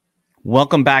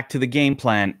Welcome back to the Game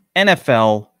Plan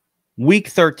NFL Week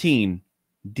 13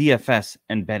 DFS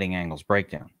and Betting Angles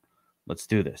Breakdown. Let's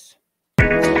do this.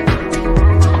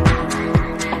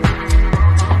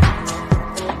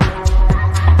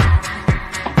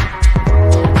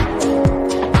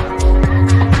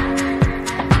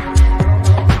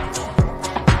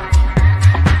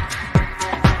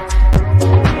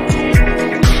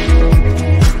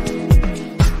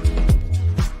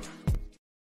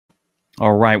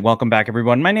 All right, welcome back,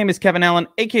 everyone. My name is Kevin Allen,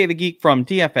 aka The Geek from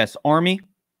DFS Army,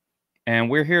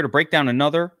 and we're here to break down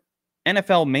another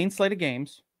NFL main slate of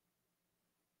games,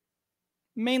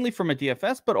 mainly from a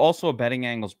DFS, but also a Betting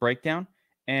Angles breakdown.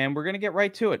 And we're going to get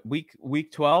right to it.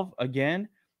 Week 12, again,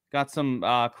 got some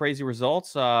crazy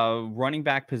results. Running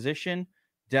back position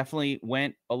definitely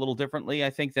went a little differently, I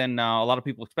think, than a lot of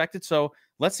people expected. So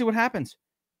let's see what happens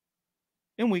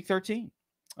in Week 13.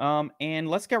 And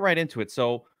let's get right into it.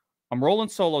 So I'm rolling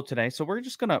solo today, so we're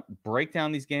just going to break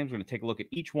down these games. We're going to take a look at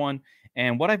each one.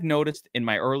 And what I've noticed in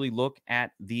my early look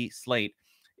at the slate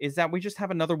is that we just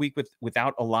have another week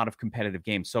without a lot of competitive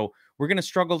games. So we're going to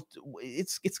struggle.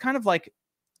 It's kind of like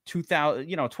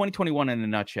 2021 in a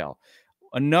nutshell.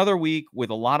 Another week with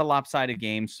a lot of lopsided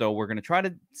games. So we're going to try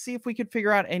to see if we could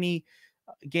figure out any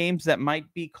games that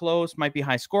might be close, might be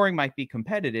high scoring, might be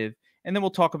competitive. And then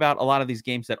we'll talk about a lot of these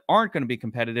games that aren't going to be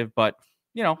competitive, but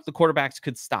the quarterbacks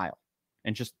could style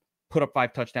and just put up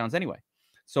 5 touchdowns anyway.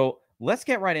 So let's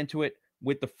get right into it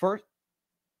with the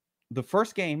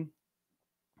first game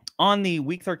on the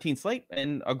Week 13 slate,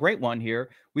 and a great one here.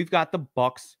 We've got the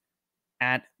Bucs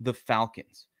at the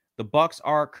Falcons. The Bucs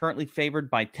are currently favored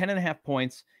by 10.5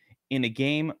 points in a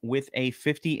game with a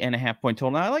 50.5 point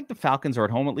total. Now, I like the Falcons are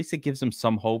at home. At least it gives them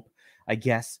some hope, I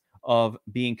guess, of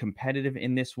being competitive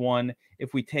in this one.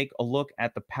 If we take a look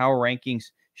at the power rankings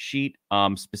sheet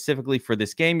specifically for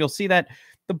this game, you'll see that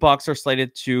the Bucs are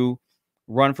slated to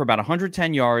run for about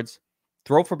 110 yards,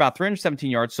 throw for about 317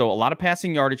 yards. So a lot of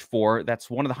passing yardage for. That's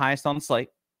one of the highest on the slate.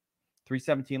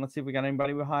 317. Let's see if we got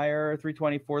anybody with higher.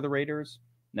 320 for the Raiders.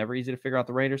 Never easy to figure out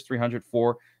the Raiders. 300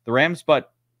 for the Rams,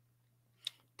 but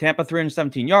Tampa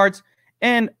 317 yards.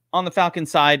 And on the Falcon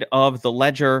side of the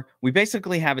ledger, we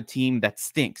basically have a team that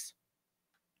stinks,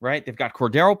 right? They've got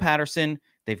Cordero Patterson.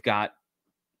 They've got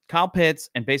Kyle Pitts,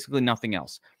 and basically nothing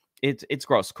else. It's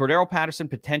gross. Cordero Patterson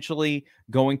potentially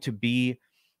going to be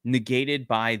negated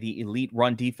by the elite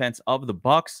run defense of the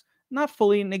Bucs. Not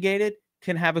fully negated.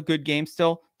 Can have a good game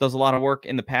still. Does a lot of work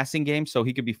in the passing game, so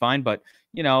he could be fine. But,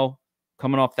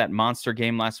 coming off that monster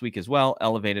game last week as well,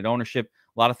 elevated ownership,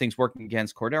 a lot of things working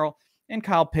against Cordero. And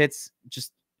Kyle Pitts,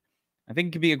 I think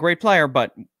he could be a great player,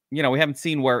 but, we haven't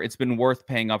seen where it's been worth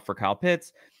paying up for Kyle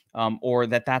Pitts or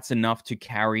that's enough to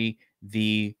carry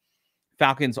the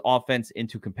Falcons offense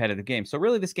into competitive games. So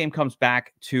really this game comes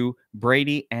back to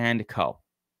Brady and co.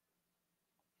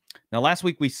 Now, last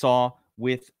week we saw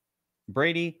with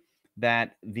Brady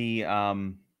that the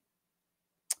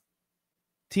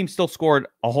team still scored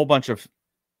a whole bunch of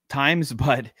times,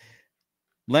 but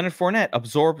Leonard Fournette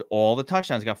absorbed all the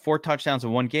touchdowns. He got 4 touchdowns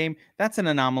in one game. That's an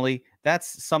anomaly.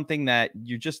 That's something that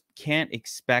you just can't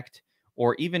expect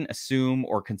or even assume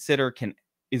or consider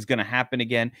is going to happen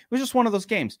again. It was just one of those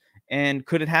games. And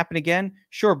could it happen again?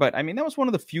 Sure. But I mean, that was one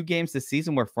of the few games this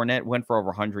season where Fournette went for over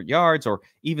 100 yards or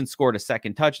even scored a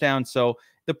second touchdown. So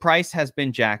the price has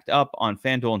been jacked up on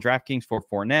FanDuel and DraftKings for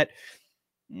Fournette.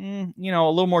 A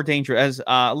little more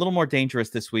dangerous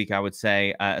this week, I would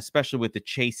say, especially with the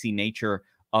chasey nature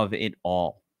of it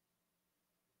all.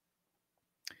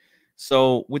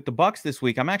 So with the Bucs this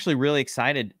week, I'm actually really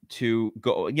excited to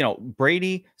go,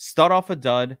 Brady stud off a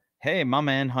dud. Hey, my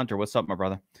man, Hunter, what's up, my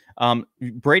brother?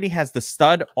 Brady has the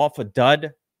stud off a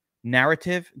dud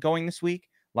narrative going this week.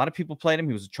 A lot of people played him.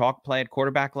 He was a chalk play at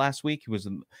quarterback last week. He was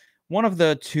one of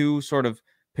the 2 sort of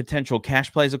potential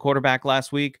cash plays at quarterback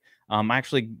last week. I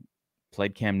actually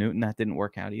played Cam Newton. That didn't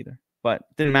work out either, but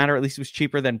didn't matter. At least he was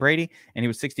cheaper than Brady, and he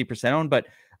was 60% owned. But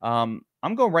I'm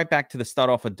going right back to the stud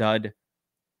off a dud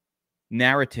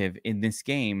narrative in this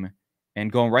game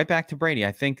and going right back to Brady.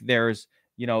 I think there's,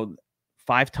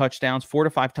 5 touchdowns, 4 to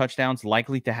 5 touchdowns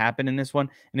likely to happen in this one.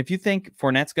 And if you think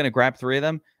Fournette's going to grab 3 of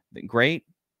them, then great.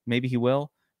 Maybe he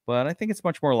will. But I think it's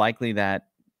much more likely that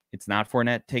it's not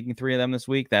Fournette taking 3 of them this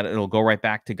week, that it'll go right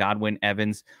back to Godwin,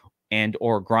 Evans, and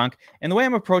or Gronk. And the way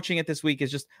I'm approaching it this week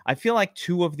is just, I feel like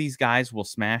 2 of these guys will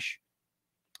smash.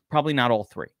 Probably not all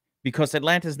 3. Because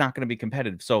Atlanta's not going to be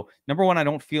competitive. So, number one, I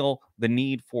don't feel the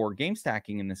need for game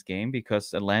stacking in this game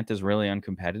because Atlanta's really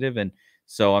uncompetitive. And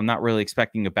so I'm not really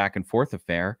expecting a back and forth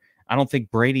affair. I don't think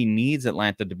Brady needs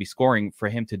Atlanta to be scoring for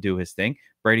him to do his thing.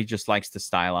 Brady just likes to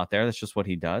style out there. That's just what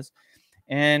he does.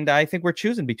 And I think we're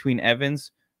choosing between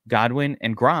Evans, Godwin,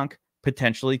 and Gronk,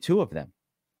 potentially two of them.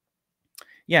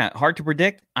 Yeah, hard to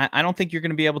predict. I don't think you're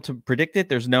going to be able to predict it.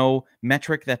 There's no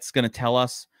metric that's going to tell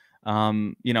us, it's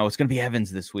going to be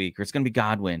Evans this week or it's going to be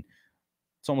Godwin.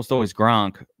 It's almost always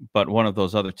Gronk, but one of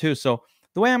those other two. So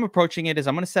the way I'm approaching it is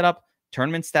I'm going to set up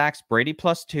tournament stacks, Brady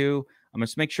 +2. I'm going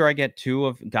to make sure I get two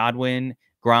of Godwin,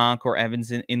 Gronk, or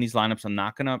Evans in these lineups. I'm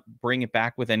not going to bring it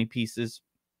back with any pieces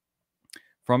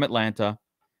from Atlanta.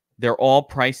 They're all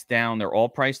priced down. They're all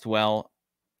priced well,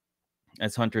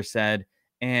 as Hunter said.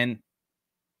 And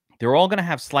they're all going to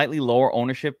have slightly lower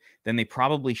ownership than they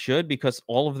probably should because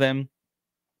all of them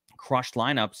crushed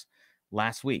lineups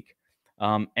last week.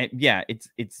 And yeah,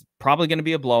 it's probably going to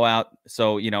be a blowout.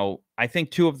 So, I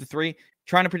think two of the three,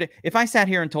 trying to predict. If I sat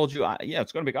here and told you,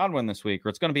 it's going to be Godwin this week or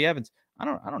it's going to be Evans, I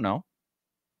don't know.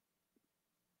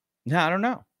 Yeah, I don't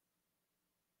know.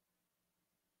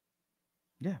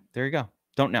 Yeah, there you go.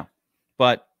 Don't know.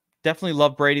 But definitely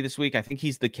love Brady this week. I think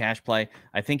he's the cash play.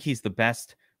 I think he's the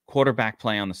best quarterback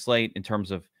play on the slate in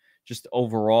terms of just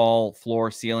overall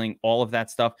floor, ceiling, all of that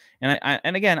stuff. And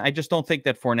and again, I just don't think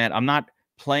that Fournette, I'm not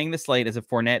playing the slate as if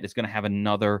Fournette is going to have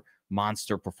another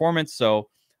monster performance. So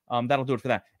that'll do it for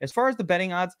that. As far as the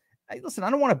betting odds, listen, I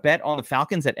don't want to bet on the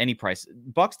Falcons at any price.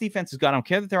 Bucs defense is good. I don't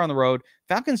care that they're on the road.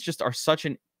 Falcons just are such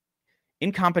an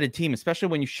incompetent team, especially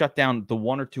when you shut down the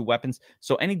one or two weapons.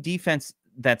 So any defense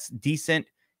that's decent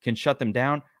can shut them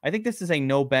down. I think this is a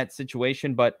no bet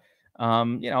situation, but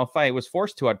if I was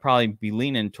forced to, I'd probably be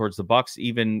leaning towards the Bucs,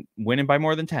 even winning by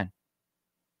more than 10.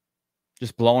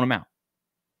 Just blowing them out.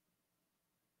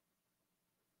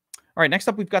 All right, next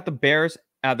up, we've got the Bears,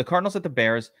 the Cardinals at the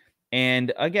Bears.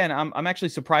 And again, I'm actually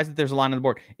surprised that there's a line on the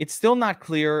board. It's still not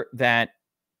clear that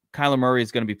Kyler Murray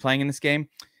is going to be playing in this game.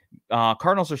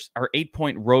 Cardinals are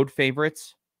 8-point road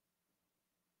favorites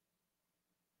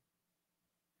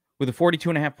with a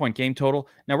 42.5-point game total.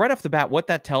 Now, right off the bat, what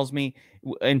that tells me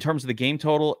in terms of the game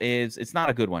total is it's not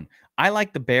a good one. I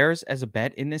like the Bears as a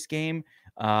bet in this game.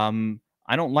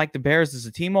 I don't like the Bears as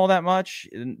a team all that much.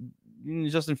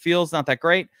 Justin Fields, not that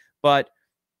great, but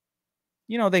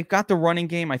they've got the running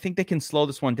game. I think they can slow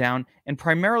this one down. And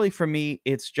primarily for me,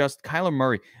 it's just Kyler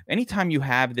Murray. Anytime you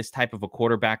have this type of a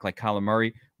quarterback like Kyler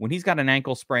Murray, when he's got an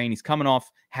ankle sprain, he's coming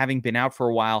off having been out for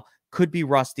a while, could be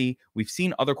rusty. We've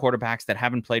seen other quarterbacks that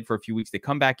haven't played for a few weeks. They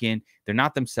come back in. They're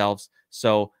not themselves.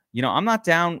 So, I'm not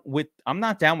down with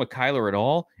Kyler at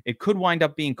all. It could wind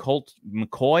up being Colt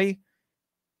McCoy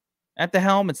at the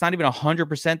helm. It's not even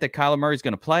 100% that Kyler Murray is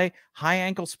going to play. High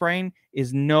ankle sprain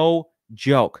is no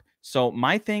joke. So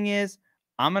my thing is,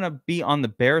 I'm going to be on the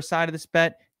Bears side of this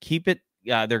bet. Keep it.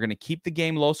 They're going to keep the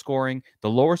game low scoring. The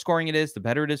lower scoring it is, the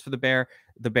better it is for the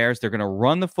Bears. They're going to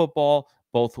run the football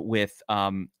both with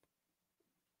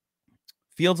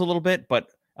Fields a little bit, but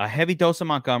a heavy dose of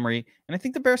Montgomery. And I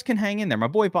think the Bears can hang in there. My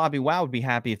boy Bobby Wow would be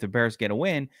happy if the Bears get a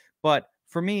win. But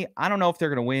for me, I don't know if they're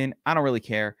going to win. I don't really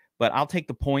care. But I'll take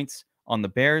the points on the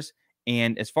Bears.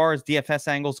 And as far as DFS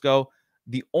angles go,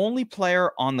 the only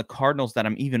player on the Cardinals that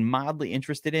I'm even mildly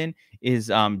interested in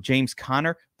is James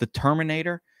Conner, the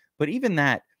Terminator. But even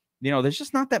that, there's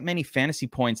just not that many fantasy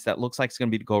points that looks like it's going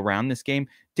to be to go around this game.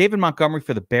 David Montgomery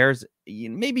for the Bears,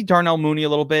 maybe Darnell Mooney a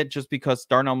little bit, just because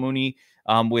Darnell Mooney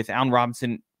with Allen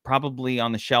Robinson probably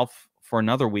on the shelf for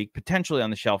another week, potentially on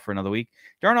the shelf for another week.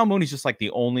 Darnell Mooney's just like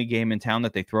the only game in town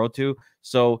that they throw to.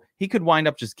 So he could wind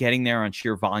up just getting there on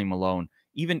sheer volume alone.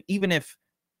 Even if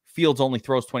Fields only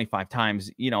throws 25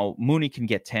 times, Mooney can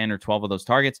get 10 or 12 of those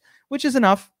targets, which is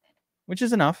enough.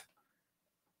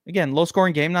 Again, low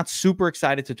scoring game, not super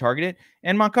excited to target it.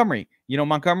 And Montgomery,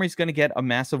 Montgomery's going to get a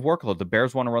massive workload. The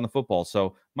Bears want to run the football.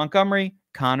 So Montgomery,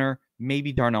 Connor,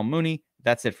 maybe Darnell Mooney.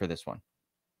 That's it for this one.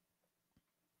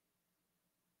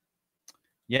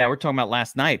 Yeah, we're talking about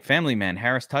last night. Family Man,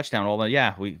 Harris touchdown. All that.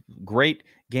 Yeah, great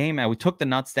game. We took the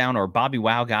nuts down, or Bobby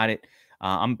Wow got it.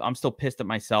 I'm still pissed at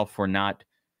myself for not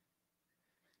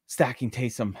stacking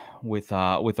Taysom with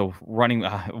a running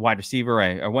wide receiver.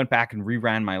 I went back and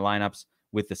reran my lineups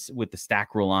with the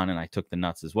stack rule on, and I took the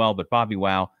nuts as well. But Bobby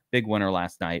Wow, big winner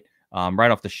last night.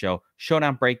 Right off the show.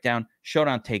 Showdown breakdown,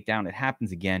 showdown takedown. It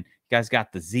happens again. You guys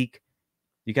got the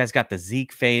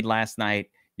Zeke fade last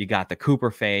night. You got the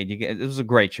Cooper fade. It was a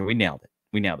great show. We nailed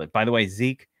it. By the way,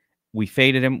 Zeke, we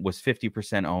faded him, was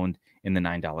 50% owned in the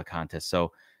 $9 contest.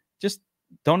 So just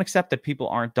don't accept that people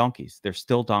aren't donkeys. There's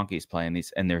still donkeys playing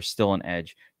these, and there's still an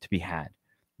edge to be had.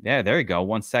 Yeah, there you go.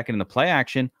 1 second in the play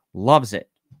action. Loves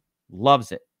it.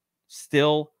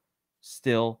 Still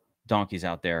donkeys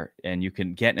out there, and you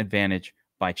can get an advantage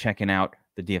by checking out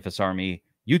the DFS Army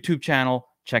YouTube channel,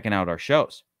 checking out our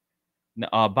shows.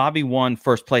 Bobby won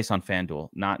first place on FanDuel,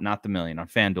 not the million on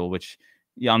FanDuel, which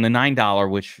on the $9,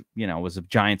 which was a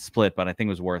giant split, but I think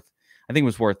it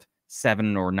was worth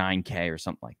 7 or 9K or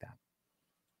something like that.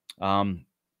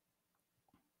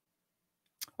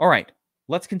 All right,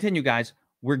 let's continue, guys.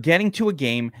 We're getting to a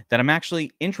game that I'm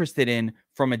actually interested in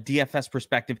from a DFS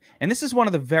perspective, and this is one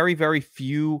of the very, very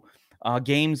few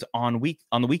games on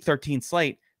the week 13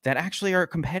 slate that actually are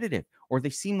competitive, or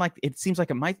it seems like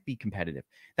it might be competitive.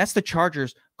 That's the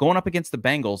Chargers going up against the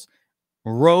Bengals,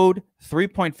 road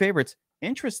 3-point favorites.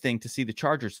 Interesting to see the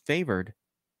Chargers favored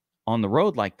on the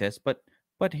road like this, but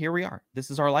here we are. This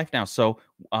is our life now. So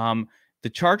the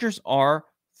Chargers are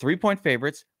 3-point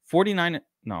favorites. 49.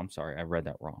 No, I'm sorry, I read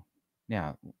that wrong.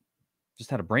 Yeah, just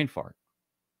had a brain fart.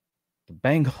 The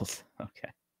Bengals. Okay.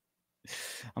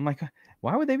 I'm like,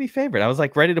 why would they be favored? I was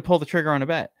like ready to pull the trigger on a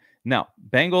bet. No,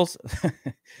 Bengals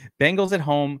at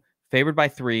home, favored by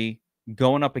 3,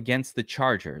 going up against the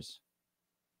Chargers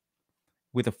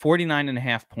with a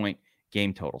 49.5-point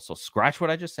game total. So scratch what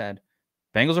I just said.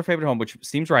 Bengals are favored at home, which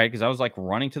seems right because I was like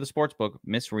running to the sports book,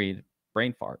 misread,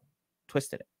 brain fart,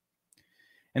 twisted it.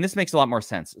 And this makes a lot more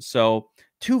sense. So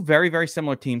 2 very, very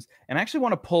similar teams. And I actually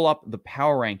want to pull up the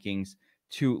power rankings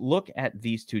to look at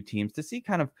these 2 teams to see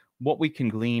kind of what we can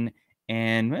glean.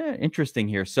 And interesting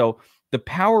here. So the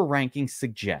power rankings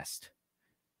suggest,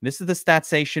 this is the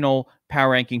Statsational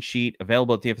power ranking sheet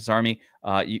available at DFS Army.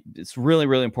 It's really,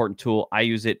 really important tool. I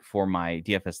use it for my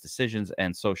DFS decisions,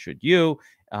 and so should you.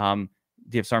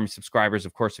 DFS Army subscribers,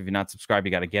 of course, if you're not subscribed,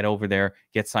 you got to get over there,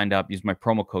 get signed up, use my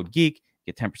promo code GEEK,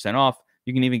 get 10% off.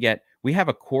 You can even we have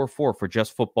a core 4 for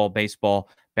just football, baseball,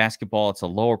 basketball. It's a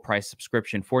lower price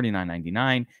subscription,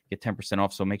 $49.99. Get 10%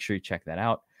 off, so make sure you check that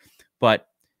out. But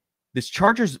this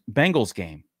Chargers-Bengals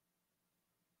game,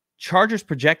 Chargers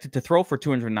projected to throw for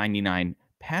 299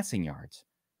 passing yards.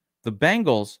 The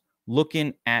Bengals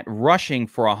looking at rushing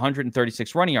for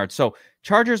 136 running yards. So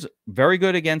Chargers very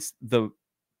good against the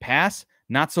pass,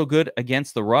 not so good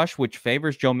against the rush, which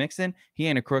favors Joe Mixon. He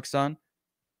ain't a crook, son.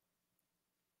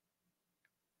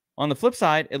 On the flip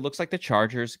side, it looks like the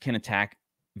Chargers can attack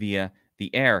via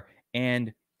the air.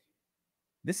 And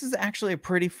this is actually a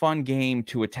pretty fun game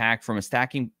to attack from a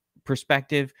stacking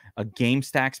perspective, a game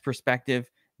stacks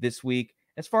perspective this week.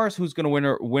 As far as who's going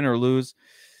to win or lose,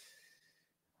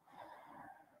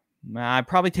 I'm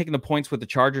probably taking the points with the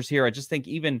Chargers here. I just think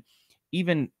even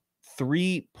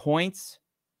 3 points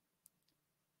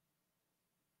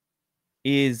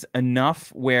is enough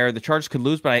where the Chargers could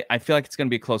lose, but I feel like it's going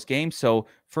to be a close game. So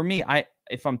for me,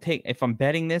 if I'm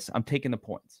betting this, I'm taking the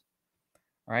points.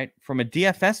 All right. From a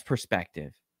DFS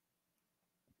perspective,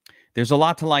 there's a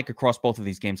lot to like across both of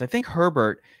these games. I think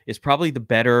Herbert is probably the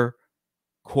better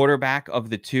quarterback of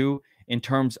the 2 in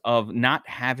terms of not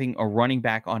having a running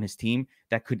back on his team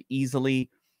that could easily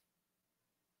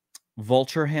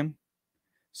vulture him.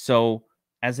 So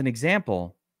as an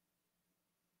example,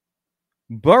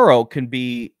 Burrow can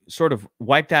be sort of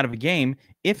wiped out of a game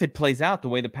if it plays out the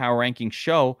way the power rankings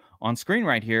show on screen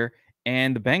right here.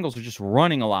 And the Bengals are just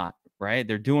running a lot, right?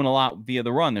 They're doing a lot via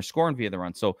the run. They're scoring via the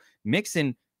run. So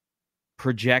Mixon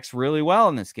projects really well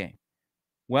in this game.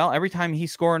 Well, every time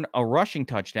he's scoring a rushing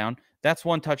touchdown, that's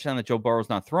 1 touchdown that Joe Burrow's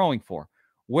not throwing for.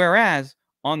 Whereas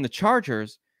on the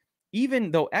Chargers,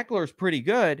 even though Eckler is pretty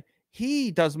good, he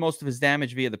does most of his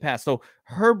damage via the pass. So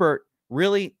Herbert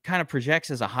really kind of projects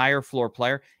as a higher floor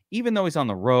player, even though he's on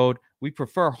the road. We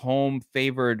prefer home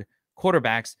favored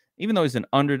quarterbacks, even though he's an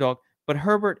underdog. But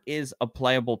Herbert is a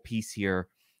playable piece here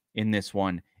in this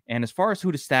one. And as far as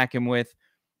who to stack him with,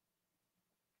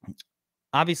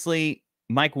 obviously,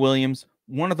 Mike Williams,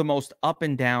 one of the most up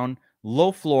and down,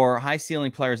 low floor, high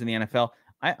ceiling players in the NFL.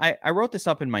 I wrote this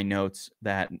up in my notes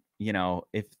that,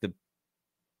 if the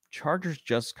Chargers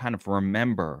just kind of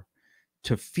remember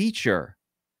to feature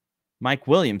Mike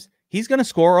Williams, he's going to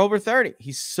score over 30.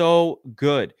 He's so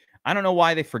good. I don't know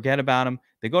why they forget about him.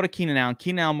 They go to Keenan Allen.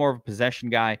 Keenan Allen, more of a possession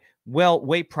guy. Well,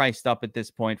 way priced up at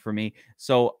this point for me.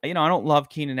 So, I don't love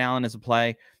Keenan Allen as a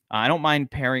play. I don't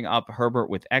mind pairing up Herbert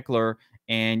with Eckler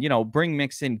and, bring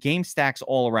Mixon. Game stacks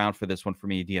all around for this one for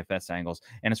me, DFS angles.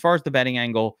 And as far as the betting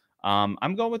angle,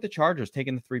 I'm going with the Chargers,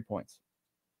 taking the 3 points.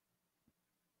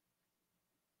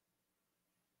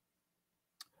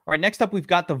 All right, next up, we've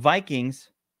got the Vikings,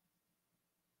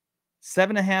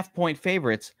 7.5-point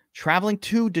favorites, traveling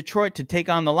to Detroit to take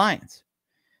on the Lions.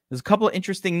 There's a couple of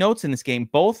interesting notes in this game.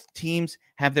 Both teams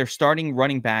have their starting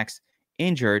running backs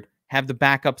injured, have the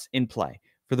backups in play.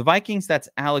 For the Vikings, that's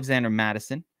Alexander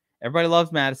Mattison. Everybody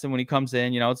loves Madison when he comes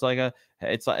in. It's like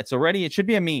it should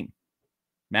be a meme.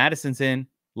 Madison's in,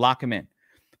 lock him in.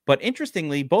 But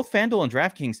interestingly, both FanDuel and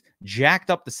DraftKings jacked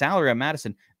up the salary on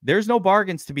Madison. There's no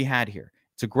bargains to be had here.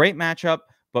 It's a great matchup,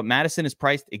 but Madison is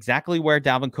priced exactly where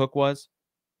Dalvin Cook was.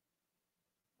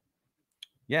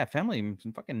 Yeah, family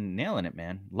fucking nailing it,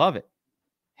 man. Love it.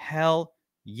 Hell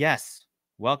yes.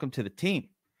 Welcome to the team.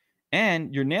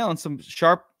 And you're nailing some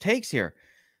sharp takes here.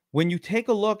 When you take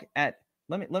a look at,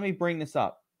 let me bring this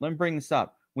up. When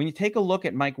you take a look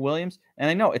at Mike Williams, and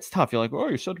I know it's tough. You're like, oh,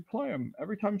 you're so to play him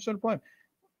every time you said to play him.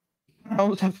 I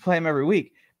almost have to play him every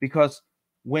week because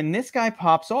when this guy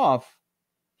pops off,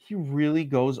 he really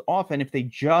goes off. And if they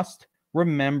just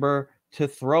remember to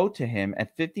throw to him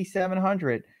at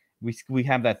 5,700, we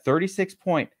have that 36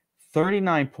 point,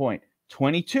 39 point,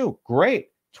 22. Great.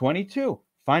 22.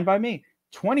 Fine by me.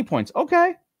 20 points.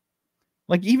 Okay.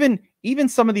 Like even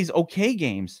some of these okay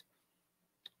games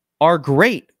are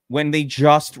great when they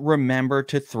just remember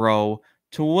to throw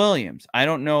to Williams. I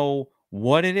don't know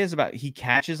what it is about. He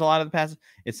catches a lot of the passes.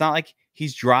 It's not like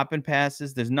he's dropping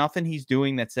passes. There's nothing he's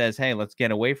doing that says, hey, let's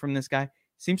get away from this guy.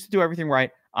 Seems to do everything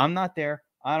right. I'm not there.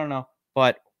 I don't know.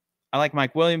 But I like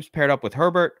Mike Williams paired up with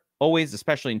Herbert always,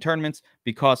 especially in tournaments,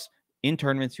 because in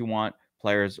tournaments you want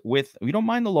players with, we don't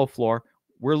mind the low floor.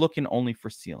 We're looking only for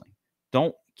ceiling.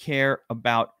 Don't care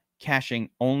about cashing,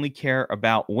 only care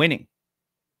about winning.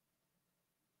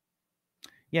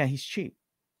 Yeah, he's cheap.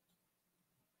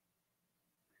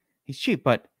 He's cheap,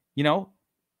 but you know,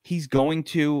 he's going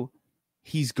to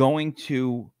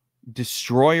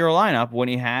destroy your lineup when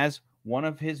he has one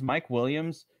of his Mike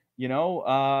Williams,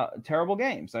 terrible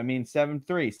games. I mean, 7-3,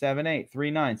 7-8,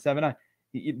 3-9,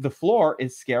 7-9. The floor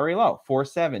is scary low.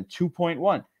 4-7,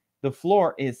 2.1. The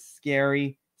floor is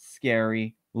scary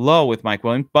low with Mike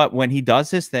Williams. But when he does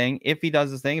his thing, if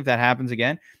that happens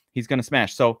again, he's going to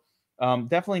smash. So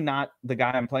definitely not the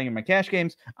guy I'm playing in my cash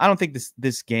games. I don't think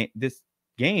this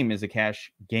game is a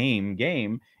cash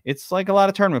game. It's like a lot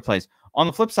of tournament plays. On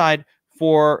the flip side,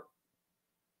 for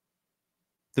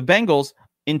the Bengals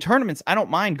in tournaments, I don't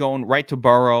mind going right to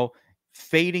Burrow,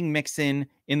 fading Mixon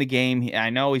in the game. I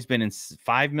know he's been in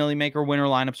 5 Millie Maker winner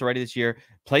lineups already this year.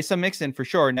 Play some Mixon for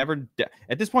sure. Never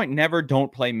at this point, never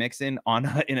don't play Mixon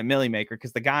in a Millie Maker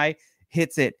because the guy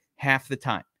hits it half the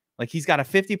time. Like he's got a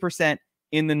 50%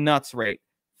 in the nuts rate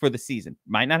for the season.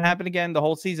 Might not happen again the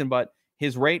whole season, but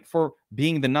his rate for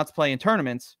being the nuts play in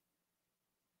tournaments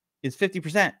is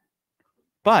 50%.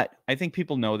 But I think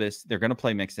people know this. They're going to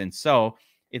play Mixon. So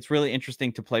it's really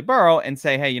interesting to play Burrow and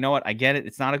say, hey, you know what? I get it.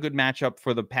 It's not a good matchup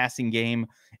for the passing game.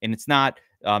 And it's not.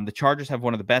 The Chargers have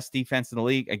one of the best defense in the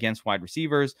league against wide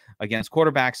receivers, against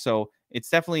quarterbacks. So it's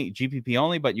definitely GPP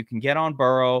only, but you can get on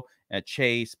Burrow at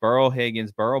Chase, Burrow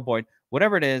Higgins, Burrow Boyd,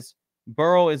 whatever it is.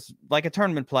 Burrow is like a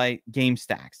tournament play, game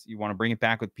stacks. You want to bring it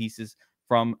back with pieces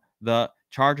from the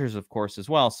Chargers, of course, as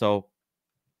well. So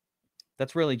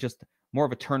that's really just more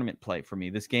of a tournament play for me,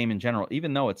 this game in general,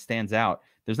 even though it stands out.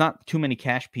 There's not too many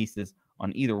cash pieces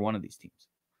on either one of these teams.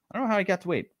 I don't know how I got to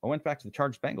wait. I went back to the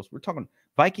Chargers Bengals. We're talking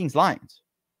Vikings Lions.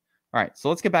 All right, so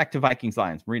let's get back to Vikings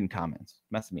Lions. I'm reading comments.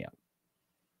 Messing me up.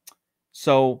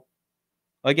 So,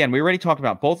 again, we already talked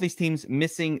about both these teams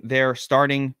missing their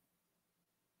starting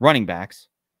running backs.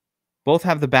 Both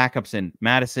have the backups in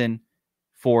Madison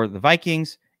for the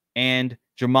Vikings and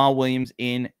Jamal Williams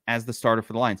in as the starter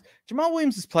for the Lions. Jamal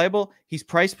Williams is playable. He's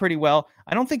priced pretty well.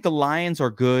 I don't think the Lions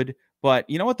are good, but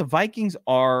you know what? The Vikings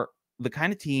are the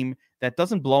kind of team that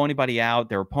doesn't blow anybody out.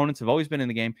 Their opponents have always been in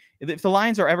the game. If the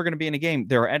Lions are ever going to be in a game,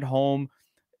 they're at home.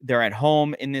 They're at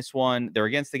home in this one. They're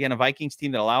against, again, a Vikings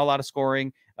team that allow a lot of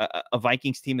scoring, a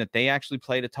Vikings team that they actually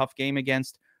played a tough game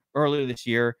against earlier this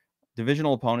year,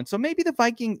 divisional opponent. So maybe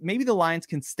the Lions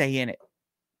can stay in it.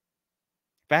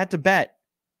 If I had to bet,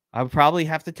 I would probably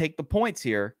have to take the points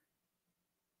here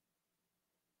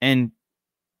and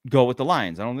go with the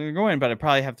Lions. I don't think they're going, but I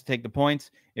probably have to take the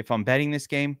points if I'm betting this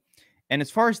game. And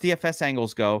as far as DFS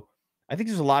angles go, I think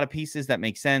there's a lot of pieces that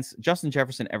make sense. Justin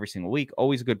Jefferson every single week,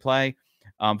 always a good play.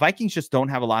 Vikings just don't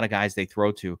have a lot of guys they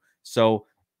throw to. So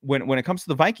when it comes to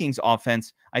the Vikings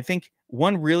offense, I think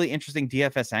one really interesting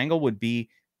DFS angle would be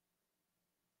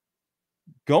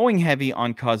going heavy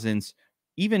on Cousins,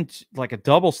 even like a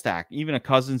double stack, even a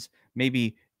Cousins,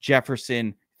 maybe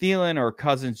Jefferson Thielen or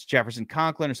Cousins Jefferson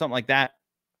Conklin or something like that.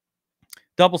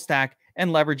 Double stack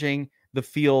and leveraging the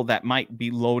field that might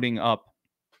be loading up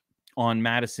on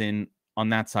Madison on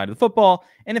that side of the football.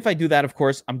 And if I do that, of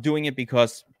course, I'm doing it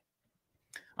because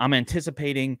I'm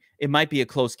anticipating it might be a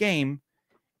close game.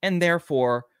 And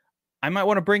therefore, I might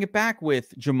want to bring it back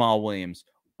with Jamal Williams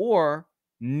or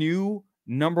new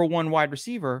number one wide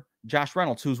receiver, Josh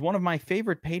Reynolds, who's one of my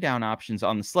favorite paydown options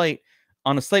on the slate,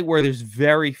 on a slate where there's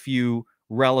very few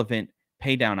relevant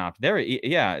pay down option. There,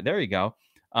 yeah, there you go.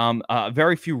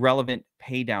 Very few relevant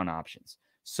pay down options.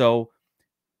 So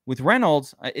with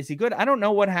Reynolds, is he good? I don't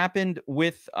know what happened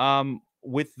with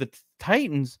the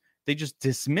Titans. They just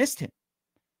dismissed him.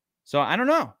 So I don't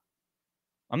know.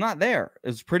 I'm not there.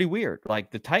 It's pretty weird.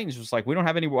 Like the Titans was like, we don't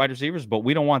have any wide receivers, but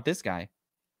we don't want this guy.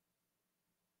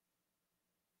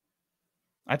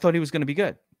 I thought he was going to be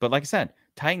good. But like I said,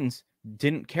 Titans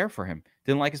didn't care for him.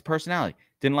 Didn't like his personality.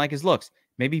 Didn't like his looks.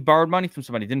 Maybe he borrowed money from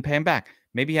somebody. Didn't pay him back.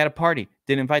 Maybe he had a party.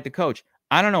 Didn't invite the coach.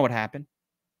 I don't know what happened.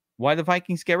 Why the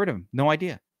Vikings get rid of him? No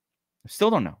idea. I still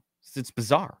don't know. It's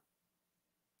bizarre.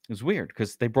 It was weird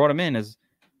because they brought him in as,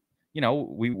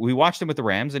 we watched him with the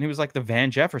Rams and he was like the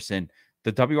Van Jefferson.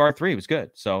 The WR3 was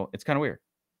good. So it's kind of weird.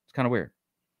 It's kind of weird.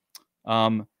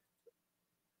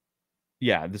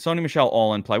 Yeah, the Sony Michel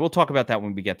all-in play. We'll talk about that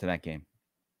when we get to that game.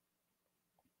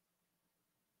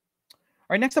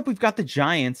 All right, next up, we've got the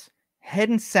Giants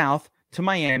heading south to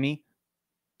Miami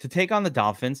to take on the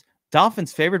Dolphins.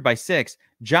 Dolphins favored by 6.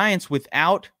 Giants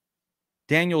without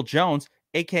Daniel Jones,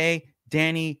 a.k.a.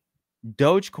 Danny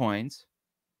Dogecoins,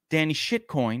 Danny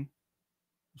Shitcoin,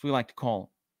 as we like to call him.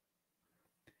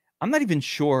 I'm not even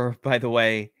sure, by the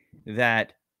way,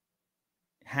 that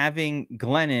having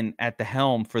Glennon at the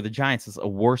helm for the Giants is a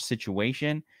worse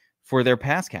situation for their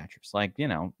pass catchers. Like,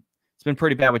 it's been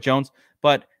pretty bad with Jones,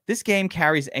 but this game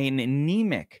carries an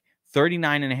anemic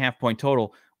 39.5 point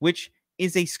total, which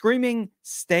is a screaming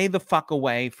stay the fuck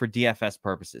away for DFS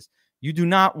purposes. You do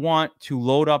not want to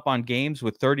load up on games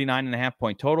with 39.5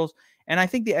 point totals. And I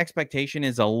think the expectation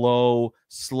is a low,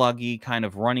 sluggy kind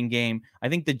of running game. I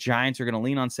think the Giants are going to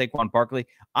lean on Saquon Barkley.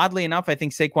 Oddly enough, I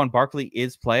think Saquon Barkley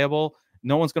is playable.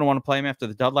 No one's going to want to play him after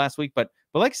the dud last week. But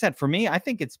like I said, for me, I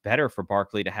think it's better for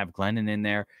Barkley to have Glennon in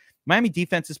there. Miami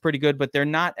defense is pretty good, but they're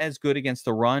not as good against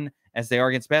the run as they are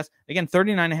against pass. Again,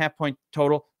 39.5 point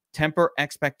total. Temper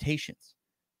expectations.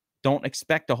 Don't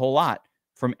expect a whole lot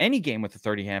from any game with a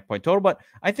 30.5 point total. But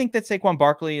I think that Saquon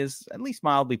Barkley is at least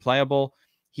mildly playable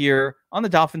here on the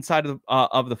Dolphins side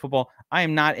of the football. I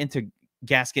am not into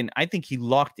Gaskin. I think he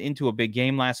locked into a big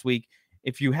game last week.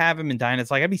 If you have him in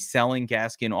Dynasty, I'd be selling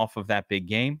Gaskin off of that big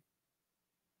game.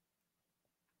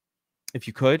 If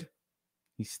you could.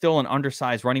 He's still an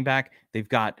undersized running back. They've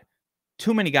got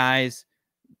too many guys.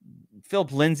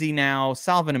 Philip Lindsay now,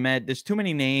 Salvin Ahmed. There's too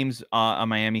many names on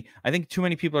Miami. I think too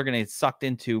many people are going to get sucked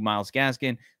into Myles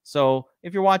Gaskin. So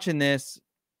if you're watching this,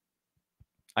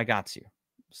 I got you.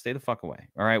 Stay the fuck away.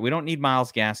 All right. We don't need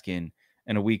Myles Gaskin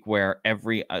in a week where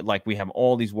we have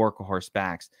all these workhorse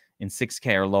backs in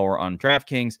 6K or lower on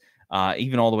DraftKings,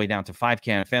 even all the way down to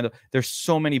 5K on FanDuel. There's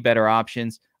so many better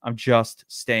options. I'm just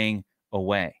staying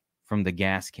away from the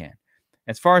gas can.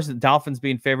 As far as the Dolphins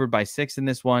being favored by 6 in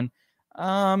this one,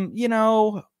 again,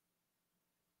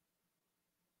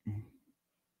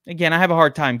 I have a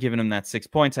hard time giving them that 6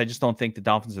 points. I just don't think the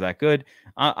Dolphins are that good.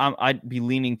 I'd be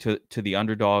leaning to the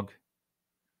underdog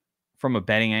from a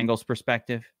betting angles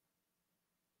perspective.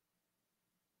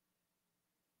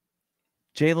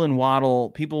 Jalen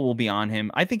Waddle, people will be on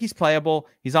him. I think he's playable.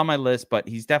 He's on my list, but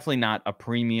he's definitely not a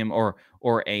premium or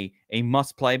a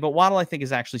must play. But Waddle, I think,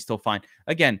 is actually still fine.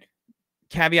 Again,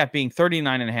 caveat being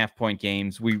 39.5 point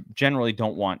games. We generally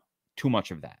don't want too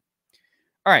much of that.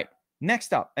 All right,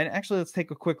 next up. And actually, let's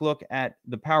take a quick look at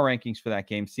the power rankings for that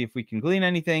game, see if we can glean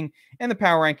anything. And the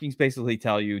power rankings basically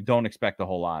tell you don't expect a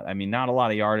whole lot. I mean, not a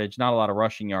lot of yardage, not a lot of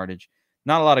rushing yardage,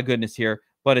 not a lot of goodness here.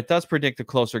 But it does predict a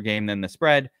closer game than the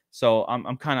spread. So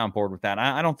I'm kind of on board with that.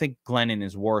 I don't think Glennon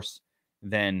is worse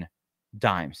than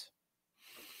Dimes.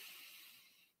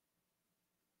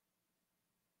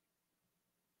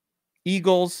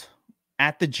 Eagles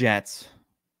at the Jets.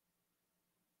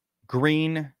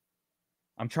 Green.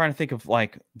 I'm trying to think of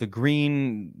like the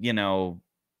green,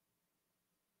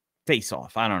 face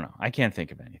off. I don't know. I can't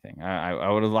think of anything. I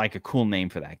would like a cool name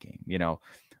for that game,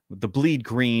 the bleed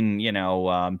green,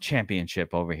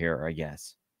 championship over here, I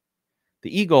guess.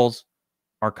 The Eagles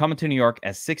are coming to New York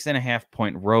as 6.5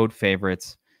 point road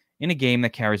favorites in a game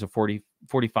that carries a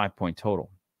 45 point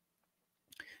total.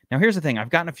 Now, here's the thing.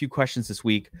 I've gotten a few questions this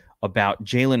week about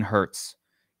Jalen Hurts.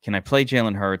 Can I play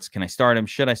Jalen Hurts? Can I start him?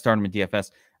 Should I start him in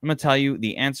DFS? I'm going to tell you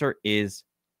the answer is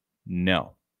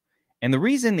no. And the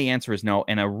reason the answer is no,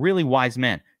 and a really wise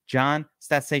man, John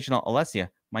Statsational Alessia,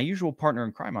 my usual partner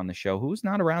in crime on the show, who's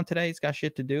not around today, he's got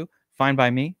shit to do, fine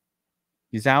by me.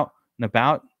 He's out and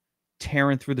about,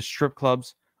 tearing through the strip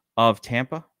clubs of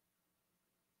Tampa,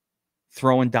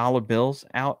 throwing dollar bills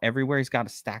out everywhere. He's got a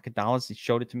stack of dollars. He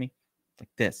showed it to me like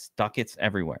this, ducats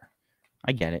everywhere.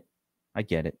 I get it.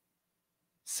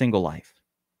 Single life.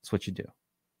 That's what you do.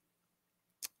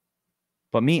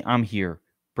 But me, I'm here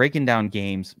breaking down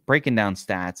games, breaking down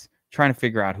stats, trying to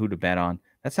figure out who to bet on.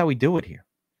 That's how we do it here.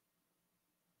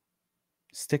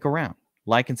 Stick around,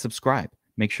 like and subscribe.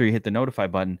 Make sure you hit the notify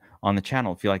button on the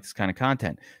channel if you like this kind of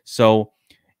content. So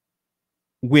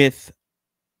with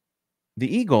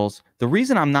the Eagles, the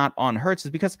reason I'm not on Hurts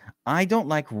is because I don't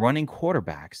like running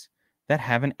quarterbacks that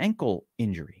have an ankle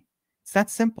injury. It's that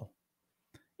simple.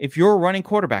 If you're a running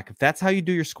quarterback, if that's how you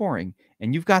do your scoring,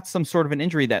 and you've got some sort of an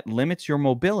injury that limits your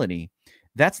mobility,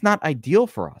 that's not ideal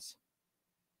for us.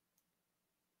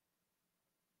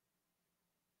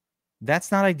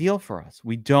 That's not ideal for us.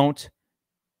 We don't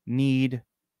need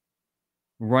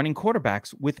running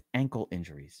quarterbacks with ankle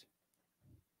injuries.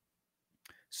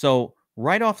 So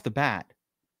right off the bat,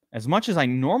 as much as I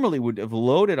normally would have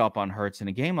loaded up on Hurts in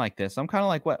a game like this, I'm kind of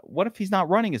like, what if he's not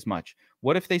running as much?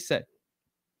 What if they said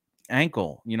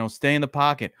ankle, stay in the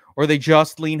pocket, or they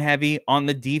just lean heavy on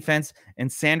the defense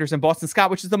and Sanders and Boston Scott,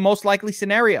 which is the most likely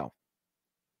scenario?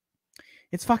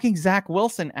 It's fucking Zach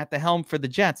Wilson at the helm for the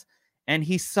Jets, and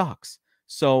he sucks.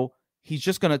 So he's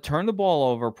just going to turn the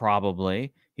ball over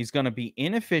probably. He's going to be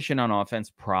inefficient on offense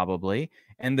probably.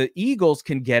 And the Eagles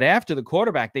can get after the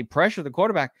quarterback. They pressure the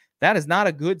quarterback. That is not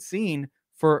a good scene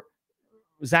for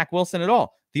Zach Wilson at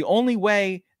all. The only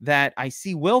way that I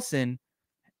see Wilson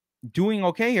doing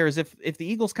okay here is if the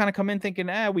Eagles kind of come in thinking,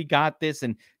 we got this,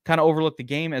 and kind of overlook the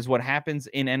game, as what happens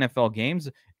in NFL games.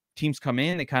 Teams come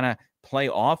in, they kind of play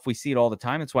off. We see it all the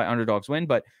time. That's why underdogs win.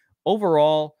 But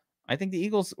overall, I think the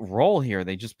Eagles roll here.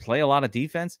 They just play a lot of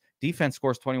defense. Defense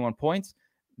scores 21 points.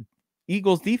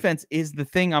 Eagles defense is the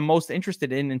thing I'm most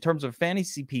interested in terms of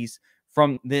fantasy piece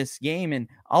from this game. And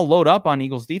I'll load up on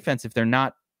Eagles defense if they're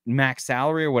not max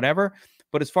salary or whatever.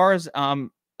 But as far as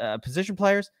position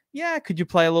players, yeah, could you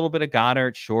play a little bit of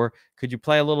Goddard? Sure. Could you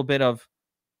play a little bit of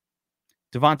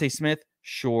Devontae Smith?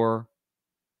 Sure.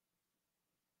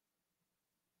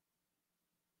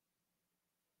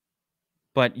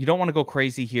 But you don't want to go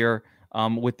crazy here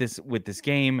with this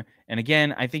game. And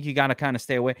again, I think you got to kind of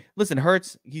stay away. Listen,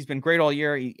 Hurts, he's been great all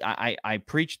year. I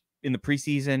preached in the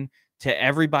preseason to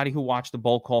everybody who watched the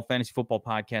Bowl Call Fantasy Football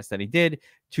podcast that he did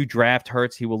to draft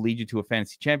Hurts. He will lead you to a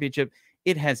fantasy championship.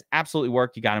 It has absolutely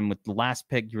worked. You got him with the last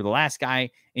pick. You were the last guy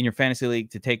in your fantasy league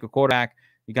to take a quarterback.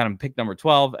 You got him pick number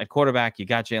 12 at quarterback. You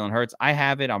got Jalen Hurts. I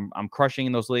have it. I'm crushing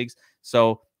in those leagues.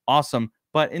 So awesome.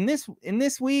 But in this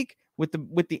week with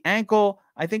the ankle,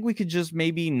 I think we could just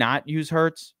maybe not use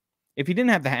Hurts. If he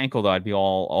didn't have the ankle, though, I'd be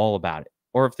all about it.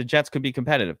 Or if the Jets could be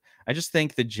competitive. I just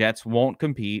think the Jets won't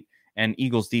compete and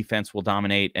Eagles defense will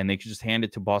dominate, and they could just hand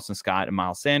it to Boston Scott and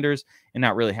Miles Sanders and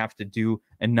not really have to do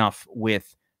enough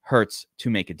with Hurts to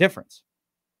make a difference.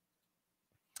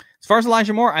 As far as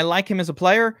Elijah Moore, I like him as a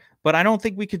player, but I don't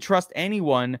think we could trust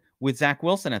anyone with Zach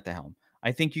Wilson at the helm.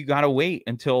 I think you got to wait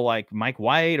until like Mike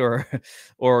White or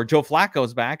Joe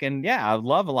Flacco's back. And yeah, I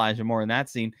love Elijah Moore in that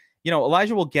scene.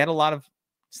 Elijah will get a lot of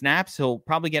snaps. He'll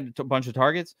probably get a bunch of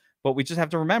targets, but we just have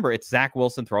to remember it's Zach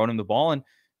Wilson throwing him the ball. And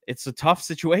it's a tough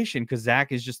situation because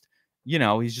Zach is just,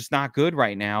 he's just not good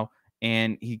right now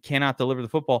and he cannot deliver the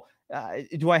football.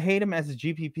 Do I hate him as a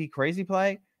GPP crazy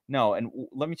play? No. And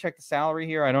let me check the salary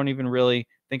here. I don't even really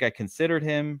think I considered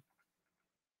him.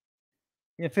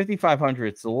 Yeah, 5,500.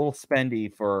 It's a little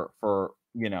spendy for the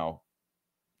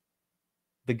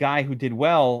guy who did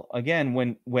well again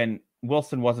when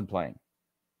Wilson wasn't playing,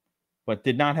 but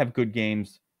did not have good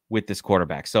games with this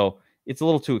quarterback. So it's a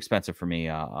little too expensive for me,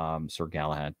 Sir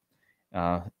Galahad.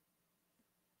 All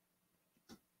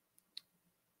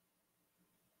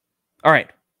right,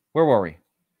 where were we?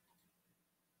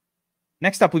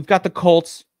 Next up, we've got the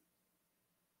Colts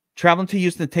traveling to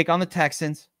Houston to take on the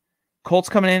Texans. Colts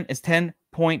coming in as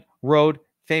 10-point road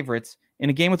favorites in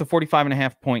a game with a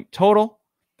 45.5-point total.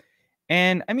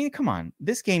 And I mean, come on,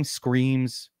 this game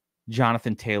screams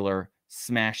Jonathan Taylor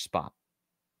smash spot.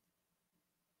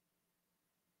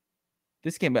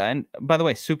 This game, and by the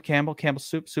way, Campbell's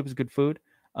soup is good food.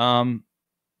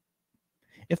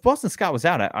 If Boston Scott was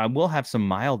out, I will have some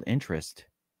mild interest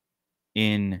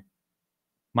in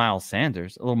Miles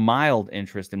Sanders, a little mild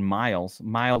interest in mild.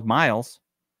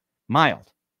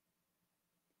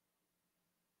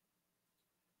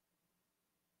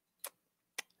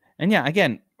 And yeah,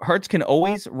 again, Hurts can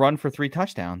always run for 3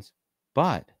 touchdowns,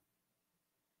 but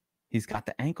he's got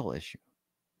the ankle issue.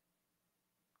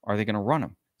 Are they going to run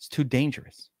him? It's too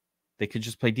dangerous. They could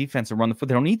just play defense and run the foot.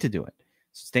 They don't need to do it.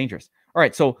 So it's dangerous. All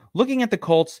right, so looking at the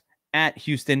Colts at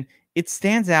Houston, it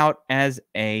stands out as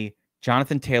a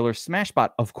Jonathan Taylor smash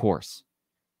spot, of course.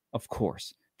 Of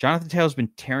course. Jonathan Taylor's been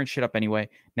tearing shit up anyway.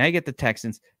 Now you get the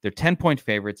Texans. They're 10-point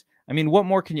favorites. I mean, what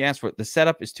more can you ask for? The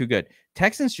setup is too good.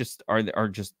 Texans just are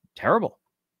just terrible.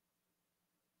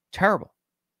 Terrible.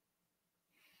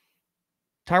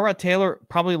 Tyrod Taylor,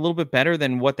 probably a little bit better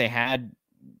than what they had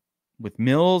with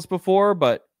Mills before,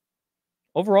 but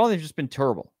overall, they've just been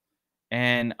terrible.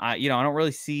 And I don't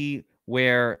really see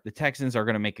where the Texans are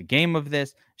going to make a game of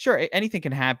this. Sure, anything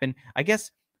can happen. I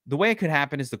guess the way it could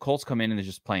happen is the Colts come in and they're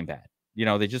just playing bad.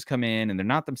 They just come in and they're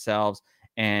not themselves.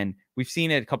 And we've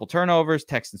seen it, a couple turnovers,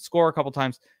 Texans score a couple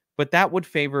times, but that would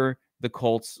favor the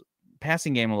Colts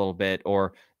passing game a little bit,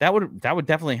 or that would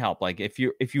definitely help. Like if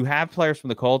you have players from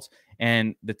the Colts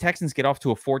and the Texans get off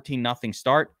to a 14-0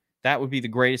 start, that would be the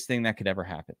greatest thing that could ever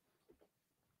happen.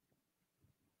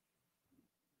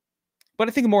 But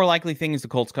I think a more likely thing is the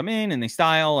Colts come in and they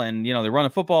style and, they run a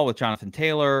football with Jonathan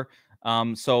Taylor.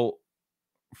 So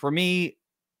for me,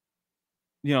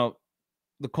 the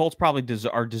Colts probably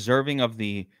are deserving of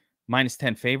the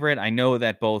 -10 favorite. I know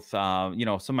that both, some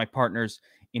of my partners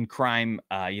in crime,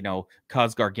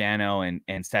 Cuz Gargano and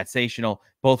Statsational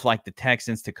both like the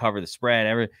Texans to cover the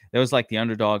spread. Those like the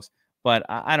underdogs. But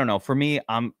I don't know. For me,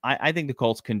 I think the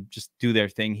Colts can just do their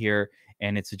thing here,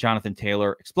 and it's a Jonathan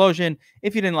Taylor explosion.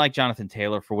 If you didn't like Jonathan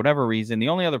Taylor for whatever reason, the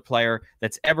only other player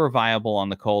that's ever viable on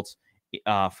the Colts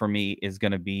for me is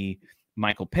going to be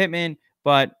Michael Pittman,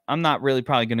 but I'm not really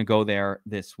probably going to go there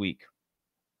this week.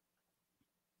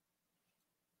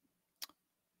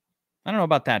 I don't know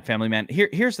about that, family man.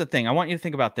 Here's the thing. I want you to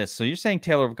think about this. So you're saying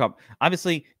Taylor over Cup.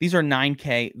 Obviously, these are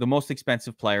 $9K, the most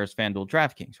expensive players, FanDuel,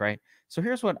 DraftKings, right? So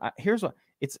here's what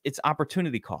it's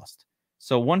opportunity cost.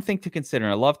 So one thing to consider,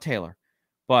 and I love Taylor,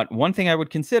 but one thing I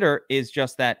would consider is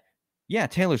just that, yeah,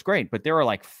 Taylor's great, but there are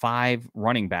like 5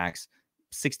 running backs,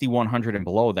 6,100 and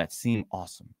below, that seem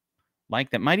awesome.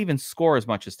 Like that might even score as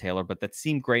much as Taylor, but that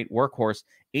seem great. Workhorse,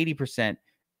 80%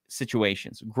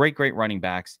 situations, great running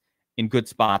backs in good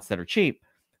spots that are cheap.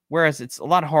 Whereas it's a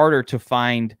lot harder to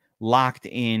find locked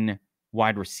in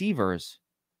wide receivers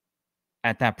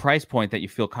at that price point that you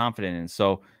feel confident in.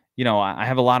 So, I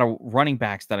have a lot of running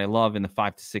backs that I love in the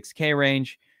 5 to 6K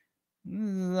range.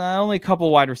 Only a couple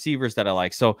wide receivers that I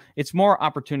like. So it's more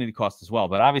opportunity cost as well.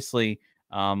 But obviously,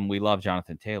 we love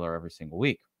Jonathan Taylor every single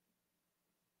week.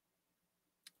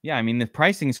 Yeah, I mean, the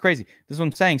pricing is crazy. This is what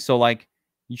I'm saying. So, like,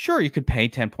 sure, you could pay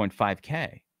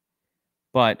 10.5K.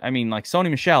 But, I mean, like, Sony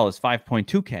Michel is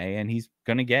 5.2K, and he's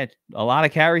going to get a lot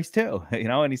of carries too,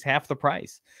 and he's half the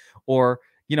price. Or,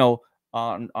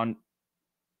 on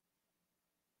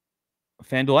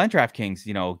FanDuel and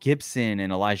DraftKings, Gibson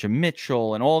and Elijah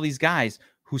Mitchell and all these guys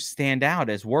who stand out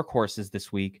as workhorses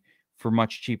this week for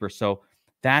much cheaper. So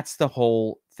that's the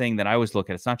whole thing that I always look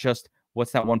at. It's not just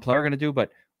what's that one player going to do,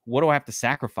 but what do I have to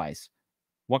sacrifice?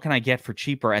 What can I get for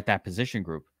cheaper at that position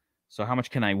group? So how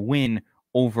much can I win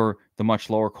over the much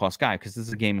lower cost guy? Because this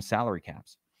is a game of salary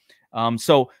caps.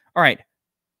 So, all right.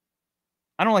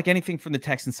 I don't like anything from the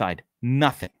Texan side.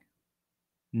 Nothing.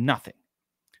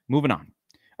 Moving on.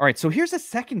 All right. So here's a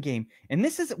second game. And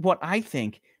this is what I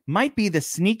think might be the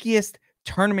sneakiest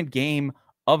tournament game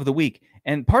of the week.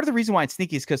 And part of the reason why it's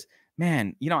sneaky is because,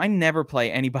 man, I never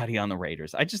play anybody on the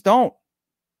Raiders. I just don't.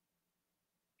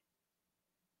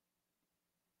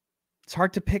 It's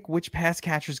hard to pick which pass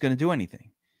catcher is going to do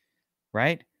anything,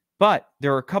 right? But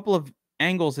there are a couple of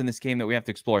angles in this game that we have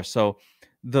to explore. So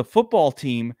the football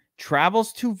team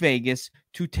travels to Vegas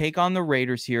to take on the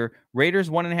Raiders here. Raiders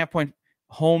 1.5 point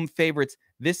home favorites.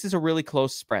 This is a really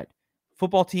close spread.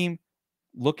 Football team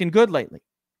looking good lately.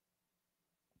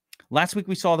 Last week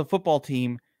we saw the football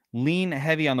team lean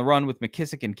heavy on the run with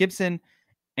McKissick and Gibson.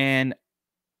 And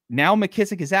now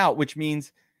McKissick is out, which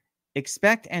means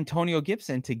expect Antonio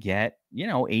Gibson to get,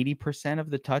 80% of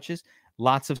the touches,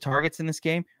 lots of targets in this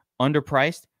game,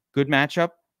 underpriced, good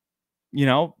matchup,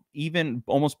 even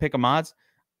almost pick 'em odds.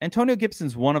 Antonio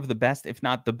Gibson's one of the best, if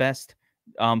not the best,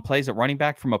 plays at running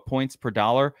back from a points per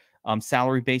dollar,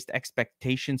 salary-based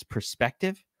expectations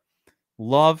perspective.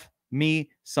 Love me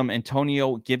some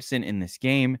Antonio Gibson in this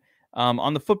game.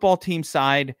 On the football team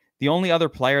side, the only other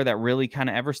player that really kind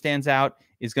of ever stands out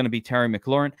is going to be Terry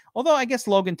McLaurin. Although I guess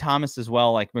Logan Thomas as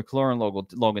well, like McLaurin,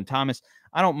 Logan Thomas.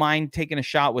 I don't mind taking a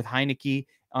shot with Heineke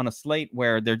on a slate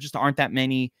where there just aren't that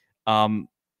many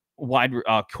wide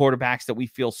quarterbacks that we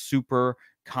feel super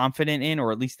confident in,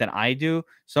 or at least that I do.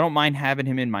 So I don't mind having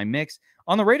him in my mix.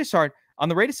 On the Raiders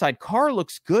side, Carr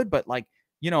looks good, but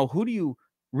who do you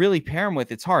really pair him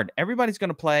with? It's hard. Everybody's going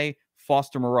to play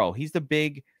Foster Moreau. He's the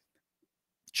big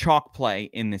chalk play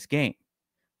in this game.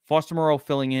 Foster Moreau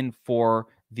filling in for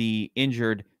the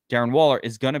injured Darren Waller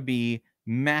is going to be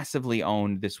massively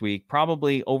owned this week,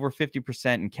 probably over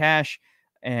 50% in cash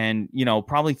and,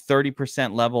 probably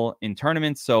 30% level in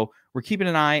tournaments. So we're keeping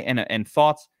an eye and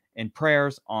thoughts and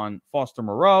prayers on Foster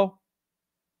Moreau.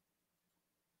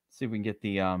 see if we can get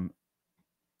the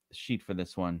sheet for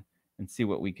this one and see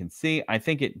what we can see. I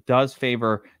think it does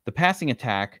favor the passing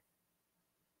attack.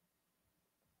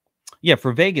 Yeah,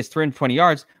 for Vegas, 320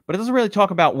 yards, but it doesn't really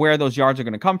talk about where those yards are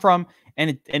going to come from.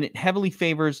 And it heavily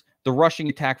favors the rushing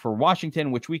attack for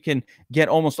Washington, which we can get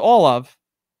almost all of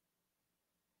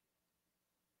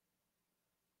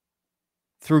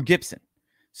through Gibson.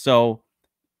 So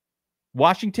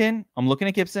Washington, I'm looking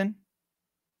at Gibson.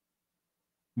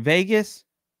 Vegas,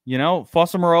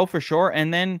 Foster Moreau for sure.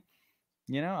 And then,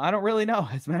 I don't really know.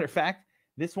 As a matter of fact,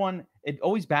 this one, it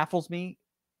always baffles me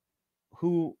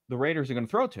who the Raiders are going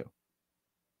to throw to.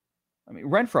 I mean,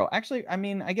 Renfrow. Actually,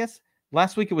 I guess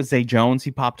last week it was Zay Jones.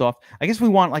 He popped off. I guess we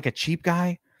want like a cheap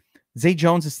guy. Zay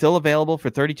Jones is still available for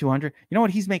 $3,200. You know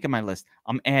what? He's making my list.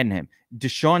 I'm adding him.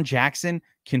 Deshaun Jackson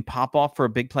can pop off for a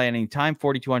big play at any time.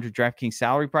 $4,200 DraftKings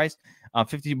salary price.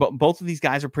 50. Both of these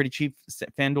guys are pretty cheap.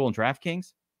 FanDuel and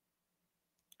DraftKings.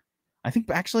 I think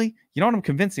actually, you know what? I'm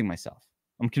convincing myself.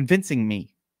 I'm convincing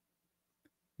me.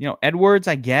 Edwards,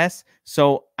 I guess.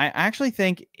 So I actually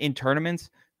think in tournaments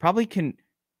probably can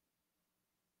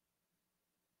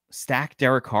stack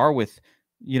Derek Carr with,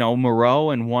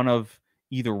 Moreau and one of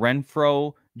either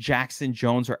Renfrow, Jackson,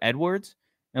 Jones, or Edwards.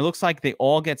 And it looks like they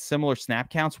all get similar snap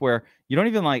counts where you don't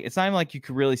even it's not even like you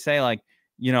could really say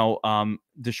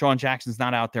Deshaun Jackson's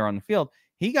not out there on the field.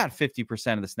 He got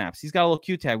 50% of the snaps. He's got a little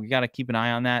Q tag. We got to keep an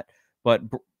eye on that. But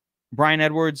Brian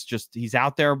Edwards, he's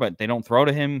out there, but they don't throw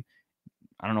to him.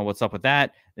 I don't know what's up with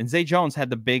that. And Zay Jones had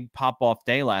the big pop-off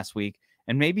day last week.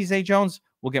 And maybe Zay Jones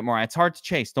will get more. It's hard to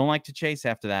chase. Don't like to chase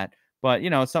after that. But,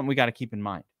 it's something we got to keep in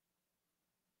mind.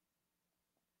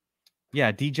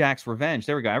 Yeah, D-Jack's revenge.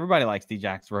 There we go. Everybody likes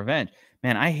D-Jack's revenge.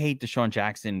 Man, I hate Deshaun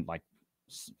Jackson,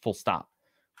 full stop.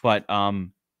 But,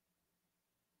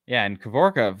 yeah, and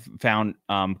Kavorka found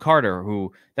Carter,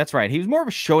 who, that's right. He was more of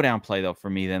a showdown play, though, for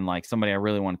me than, somebody I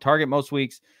really want to target most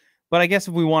weeks. But I guess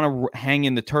if we want to hang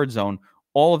in the turd zone,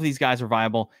 all of these guys are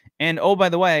viable. And, oh, by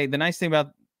the way, the nice thing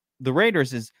about the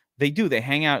Raiders is they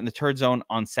hang out in the turd zone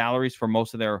on salaries for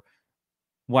most of their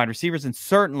wide receivers, and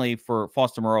certainly for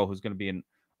Foster Moreau, who's going to be an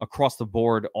across the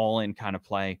board, all in kind of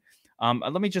play.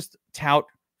 Let me just tout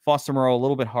Foster Moreau a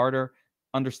little bit harder,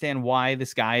 understand why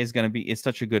this guy is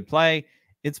such a good play.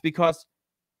 It's because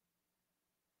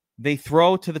they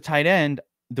throw to the tight end.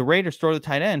 The Raiders throw to the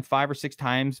tight end 5 or 6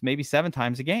 times, maybe 7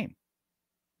 times a game.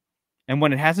 And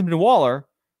when it hasn't been Waller,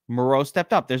 Moreau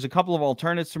stepped up. There's a couple of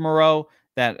alternatives to Moreau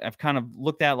that I've kind of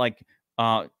looked at, like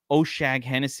Oshag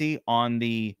Hennessy on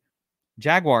the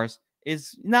Jaguars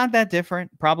is not that different,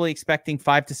 probably expecting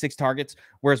 5 to 6 targets,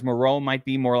 whereas Moreau might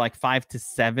be more like 5 to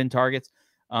 7 targets.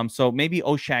 So maybe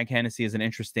Oshag Hennessy is an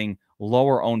interesting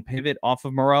lower owned pivot off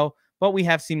of Moreau, but we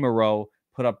have seen Moreau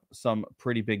put up some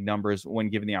pretty big numbers when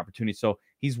given the opportunity. So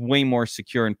he's way more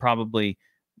secure and probably,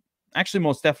 actually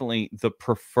most definitely, the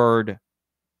preferred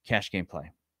cash game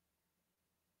play.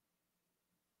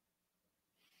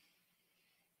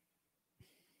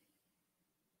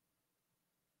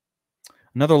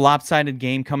 Another lopsided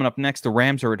game coming up next. The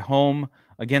Rams are at home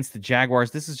against the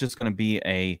Jaguars. This is just going to be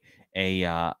a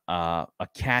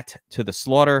cat to the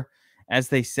slaughter, as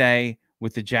they say,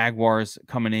 with the Jaguars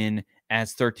coming in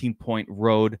as 13-point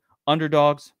road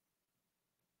underdogs.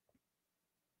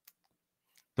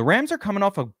 The Rams are coming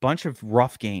off a bunch of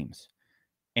rough games,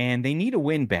 and they need a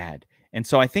win bad. And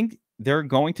so I think they're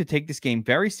going to take this game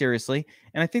very seriously,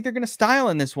 and I think they're going to style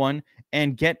in this one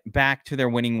and get back to their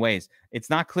winning ways. It's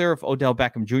not clear if Odell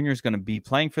Beckham Jr. is going to be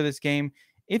playing for this game.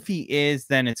 If he is,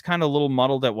 then it's kind of a little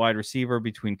muddled at wide receiver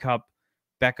between Kupp,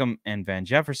 Beckham, and Van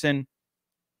Jefferson.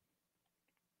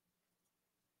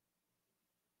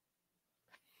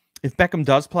 If Beckham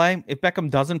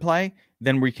doesn't play,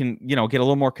 then we can, get a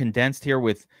little more condensed here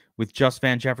with just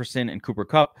Van Jefferson and Cooper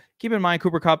Kupp. Keep in mind,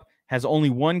 Cooper Kupp has only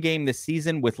one game this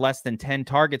season with less than 10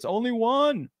 targets. Only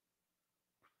one.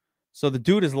 So the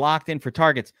dude is locked in for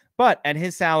targets. But at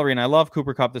his salary, and I love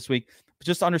Cooper Kupp this week, but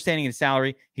just understanding his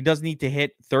salary, he does need to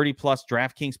hit 30-plus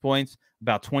DraftKings points,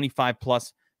 about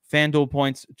 25-plus FanDuel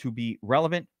points to be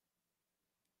relevant.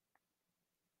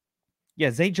 Yeah,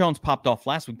 Zay Jones popped off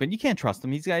last week, but you can't trust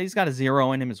him. He's got a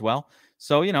 0 in him as well.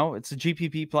 So, it's a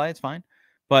GPP play. It's fine.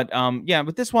 But, yeah,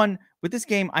 with this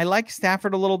game, I like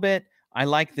Stafford a little bit. I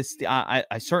like this.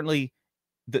 I certainly,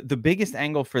 the biggest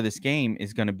angle for this game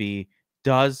is going to be,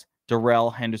 does Darrell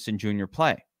Henderson Jr.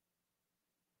 play?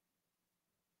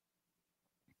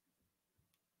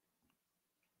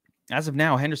 As of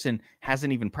now, Henderson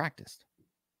hasn't even practiced.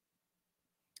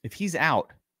 If he's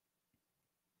out,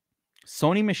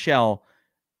 Sony Michel,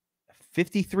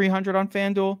 5,300 on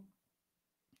FanDuel.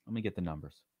 Let me get the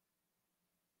numbers.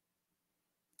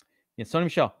 Yeah, Sony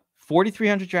Michel,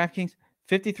 4,300 DraftKings,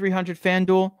 5,300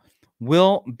 FanDuel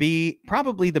will be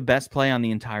probably the best play on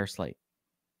the entire slate.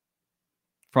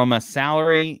 From a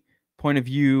salary point of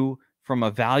view, from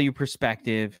a value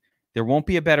perspective, there won't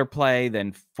be a better play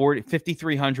than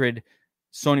 5,300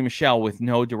 Sony Michel with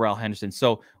no Darrell Henderson.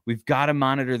 So we've got to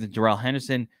monitor the Darrell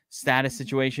Henderson status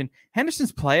situation.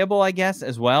 Henderson's playable, I guess,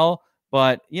 as well.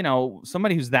 But, you know,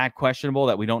 somebody who's that questionable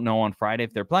that we don't know on Friday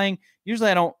if they're playing, usually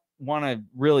I don't want to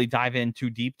really dive in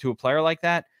too deep to a player like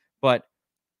that. But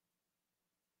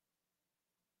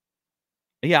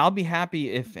yeah, I'll be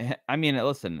happy if, I mean,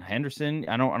 listen, Henderson,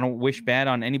 I don't wish bad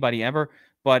on anybody ever,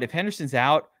 but if Henderson's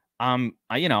out,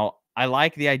 you know, I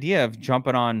like the idea of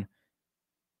jumping on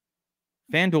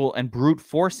FanDuel and brute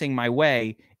forcing my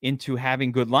way into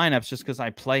having good lineups just because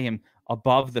I play him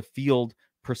above the field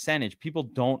percentage. People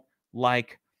don't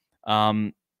like,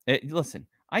 listen,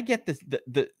 I get this,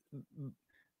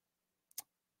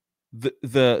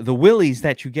 the willies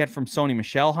that you get from Sony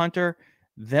Michel, Hunter,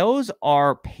 those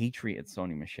are Patriots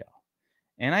Sony Michel.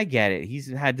 And I get it. He's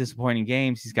had disappointing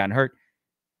games. He's gotten hurt.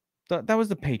 That was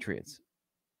the Patriots.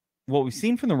 What we've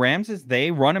seen from the Rams is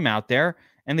they run him out there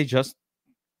and they just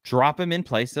drop him in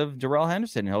place of Darrell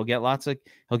Henderson. He'll get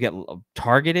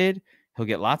targeted. He'll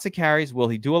get lots of carries. Will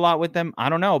he do a lot with them? I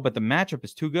don't know, but the matchup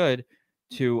is too good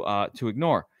to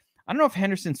ignore. I don't know if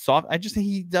Henderson's soft. I just think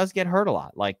he does get hurt a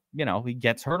lot. Like, you know, he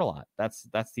gets hurt a lot. That's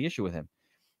the issue with him.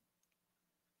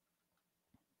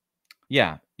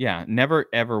 Yeah. Never,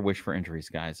 ever wish for injuries,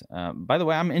 guys. By the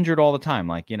way, I'm injured all the time.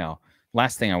 Like, you know,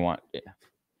 last thing I want,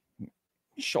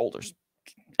 shoulders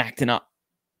acting up.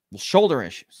 Shoulder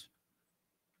issues.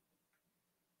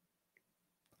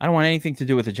 I don't want anything to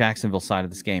do with the Jacksonville side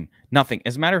of this game. Nothing.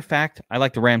 As a matter of fact, I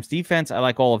like the Rams defense. I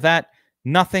like all of that.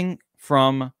 Nothing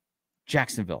from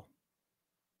Jacksonville.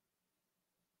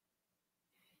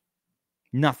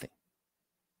 Nothing.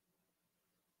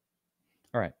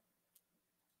 All right.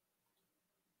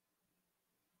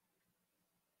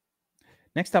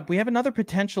 Next up, we have another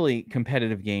potentially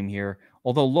competitive game here,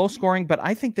 although low scoring, but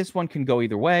I think this one can go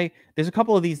either way. There's a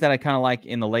couple of these that I kind of like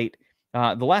in the late.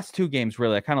 The last two games,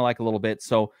 really, I kind of like a little bit.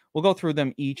 So we'll go through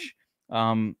them each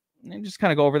and just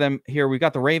kind of go over them here. We've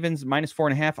got the Ravens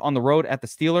 -4.5 on the road at the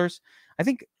Steelers. I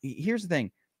think here's the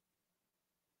thing.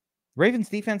 Ravens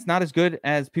defense, not as good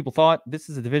as people thought. This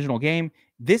is a divisional game.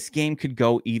 This game could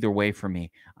go either way for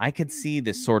me. I could see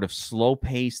this sort of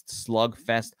slow-paced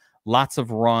slugfest, lots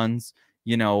of runs,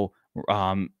 you know,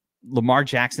 Lamar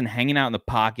Jackson hanging out in the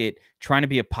pocket, trying to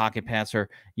be a pocket passer.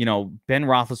 You know, Ben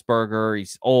Roethlisberger,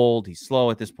 he's old, he's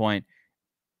slow at this point.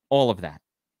 All of that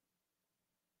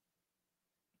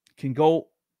can go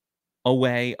a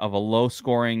way of a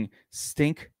low-scoring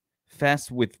stink fest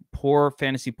with poor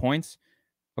fantasy points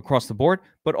across the board.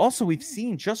 But also we've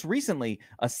seen just recently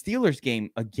a Steelers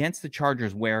game against the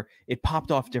Chargers where it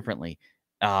popped off differently.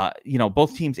 You know,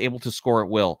 both teams able to score at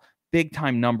will.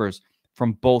 Big-time numbers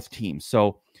from both teams.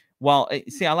 So, while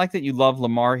see, I like that you love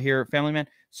Lamar here, Family Man.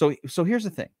 So here's the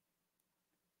thing.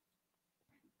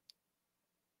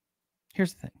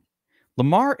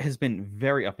 Lamar has been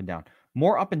very up and down,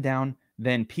 more up and down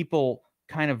than people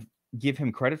kind of give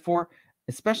him credit for,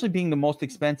 especially being the most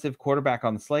expensive quarterback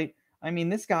on the slate. I mean,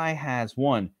 this guy has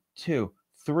 1, 2,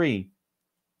 3,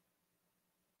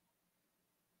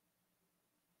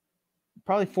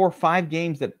 probably 4 or 5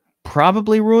 games that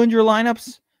probably ruined your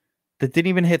lineups that didn't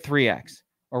even hit 3x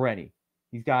already.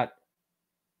 He's got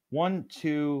 1,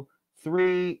 2,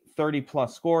 3, 30+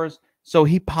 scores. So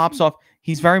he pops off.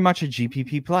 He's very much a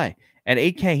GPP play. At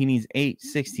 8K, he needs 8,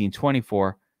 16,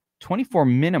 24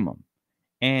 minimum.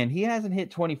 And he hasn't hit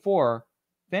 24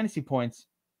 fantasy points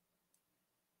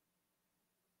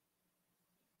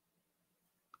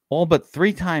all but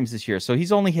 3 times this year. So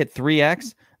he's only hit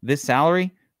 3x this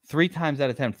salary 3 times out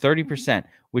of 10, 30%,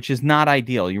 which is not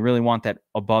ideal. You really want that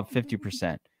above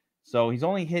 50%. So he's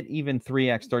only hit even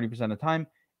 3x 30% of the time.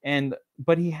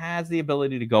 But he has the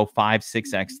ability to go 5,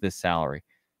 6x this salary.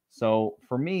 So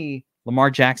for me, Lamar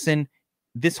Jackson,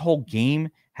 this whole game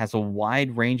has a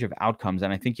wide range of outcomes.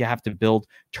 And I think you have to build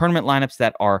tournament lineups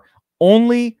that are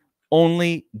only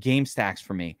game stacks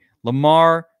for me.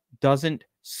 Lamar doesn't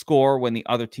score when the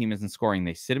other team isn't scoring.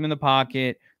 They sit him in the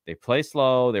pocket. They play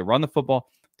slow. They run the football.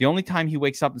 The only time he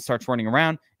wakes up and starts running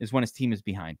around is when his team is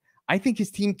behind. I think his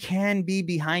team can be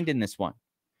behind in this one.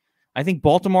 I think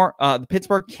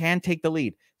Pittsburgh can take the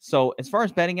lead. So as far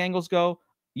as betting angles go,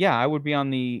 yeah, I would be on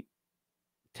the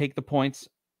take the points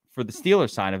for the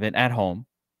Steelers side of it at home.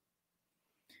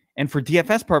 And for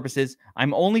DFS purposes,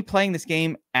 I'm only playing this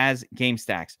game as game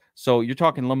stacks. So you're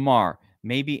talking Lamar,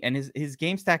 maybe, and his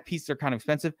game stack pieces are kind of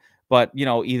expensive, but, you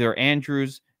know, either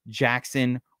Andrews,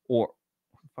 Jackson, or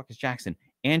who the fuck is Jackson?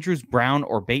 Andrews, Brown,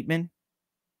 or Bateman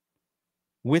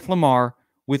with Lamar,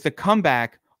 with a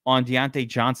comeback on Deontay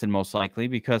Johnson, most likely,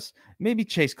 because maybe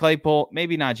Chase Claypool,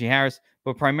 maybe Najee Harris,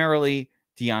 but primarily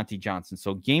Deontay Johnson.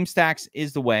 So game stacks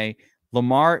is the way.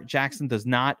 Lamar Jackson does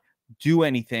not do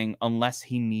anything unless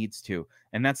he needs to.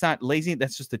 And that's not lazy.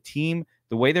 That's just the team.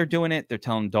 The way they're doing it, they're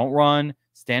telling him, don't run,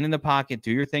 stand in the pocket,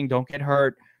 do your thing, don't get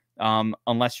hurt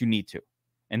unless you need to.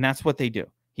 And that's what they do.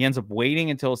 He ends up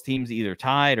waiting until his team's either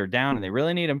tied or down and they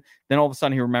really need him. Then all of a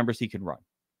sudden he remembers he can run.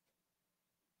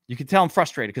 You can tell I'm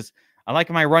frustrated because I like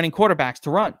my running quarterbacks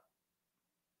to run.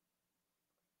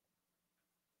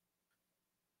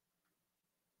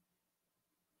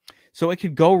 So it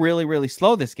could go really, really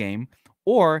slow this game,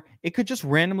 or it could just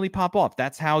randomly pop off.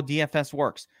 That's how DFS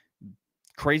works.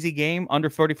 Crazy game, under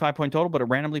 35-point total, but it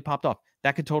randomly popped off.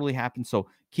 That could totally happen, so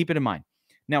keep it in mind.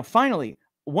 Now, finally,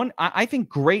 I think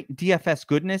great DFS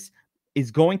goodness is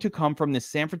going to come from this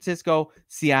San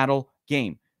Francisco-Seattle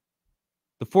game.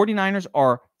 The 49ers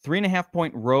are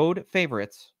 3.5-point road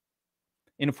favorites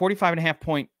in a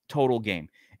 45.5-point total game.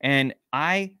 And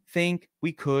I think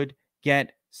we could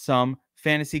get some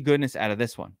fantasy goodness out of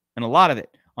this one, and a lot of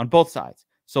it on both sides.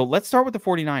 So let's start with the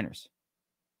 49ers,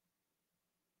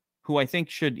 who I think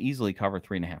should easily cover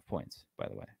 3.5 points, by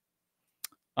the way.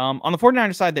 On the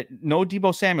 49ers side, that no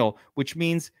Deebo Samuel, which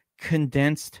means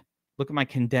condensed. Look at my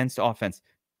condensed offense.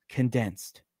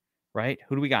 Condensed, right?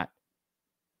 Who do we got?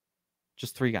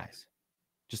 Just three guys.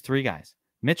 Just three guys.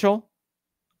 Mitchell,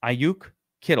 Ayuk,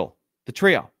 Kittle. The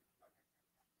trio.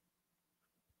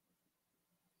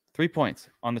 3 points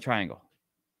on the triangle.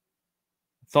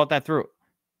 Thought that through.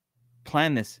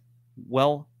 Planned this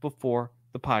well before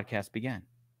the podcast began.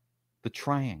 The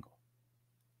triangle.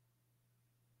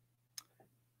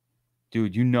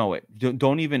 Dude, you know it.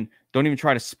 Don't even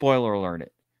try to spoiler alert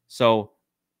it. So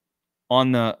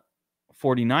on the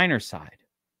 49ers side,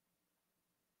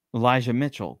 Elijah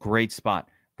Mitchell, great spot.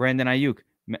 Brandon Ayuk.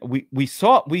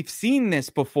 We've seen this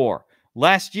before.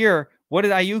 Last year, what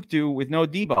did Ayuk do with no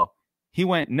Deebo? He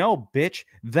went, no, bitch,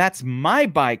 that's my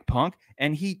bike, punk.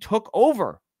 And he took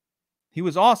over. He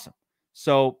was awesome.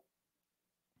 So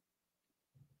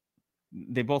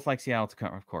they both like Seattle to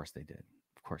cover. Of course they did.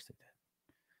 Of course they did.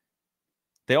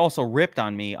 They also ripped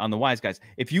on me on the Wise Guys.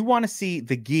 If you want to see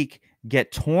the geek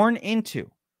get torn into,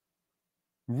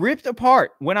 ripped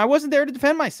apart when I wasn't there to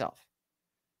defend myself,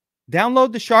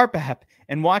 download the Sharp app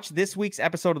and watch this week's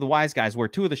episode of the Wise Guys, where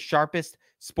two of the sharpest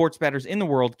sports bettors in the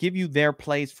world give you their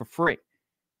plays for free.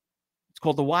 It's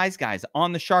called the Wise Guys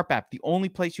on the Sharp app. The only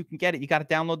place you can get it. You got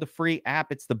to download the free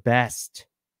app. It's the best.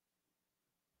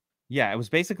 Yeah, it was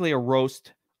basically a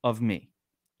roast of me.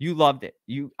 You loved it.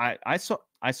 I saw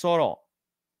it all.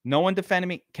 No one defended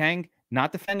me. Kang,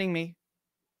 not defending me.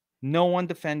 No one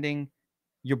defending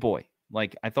your boy.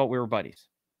 Like, I thought we were buddies.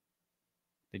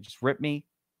 They just ripped me,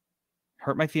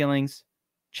 hurt my feelings.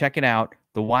 Check it out.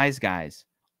 The Wise Guys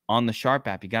on the Sharp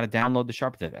app. You got to download the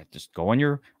Sharp app. Just go on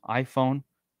your iPhone.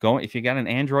 Go if you got an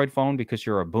Android phone because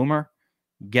you're a boomer,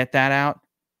 get that out.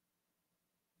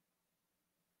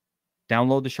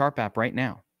 Download the Sharp app right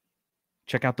now.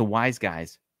 Check out the Wise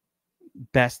Guys.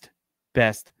 Best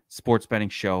sports betting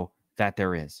show that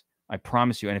there is. I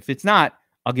promise you. And if it's not,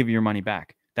 I'll give you your money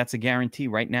back. That's a guarantee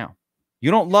right now. You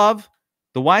don't love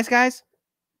the Wise Guys?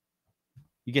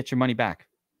 You get your money back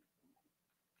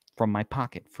from my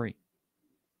pocket free.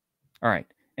 All right.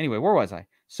 Anyway, where was I?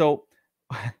 So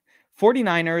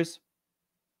 49ers,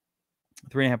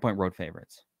 3.5-point road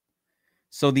favorites.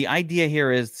 So the idea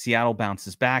here is Seattle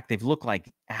bounces back. They've looked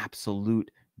like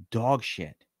absolute dog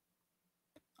shit.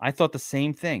 I thought the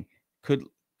same thing. Could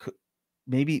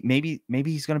maybe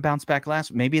he's going to bounce back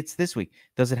last. Maybe it's this week.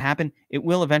 Does it happen? It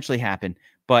will eventually happen.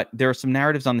 But there are some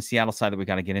narratives on the Seattle side that we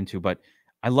got to get into. But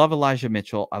I love Elijah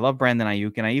Mitchell. I love Brandon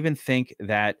Ayuk. And I even think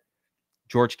that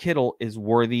George Kittle is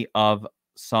worthy of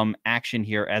some action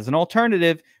here as an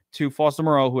alternative to Foster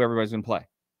Moreau, who everybody's going to play.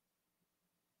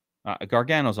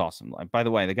 Gargano's awesome. By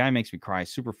the way, the guy makes me cry.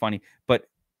 Super funny, but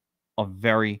a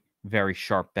very, very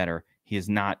sharp bettor. He is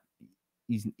not.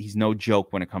 He's no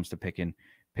joke when it comes to picking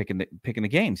the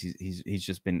games. He's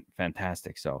just been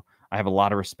fantastic. So I have a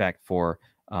lot of respect for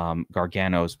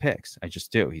Gargano's picks. I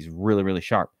just do. He's really, really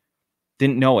sharp.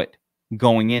 Didn't know it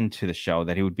going into the show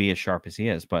that he would be as sharp as he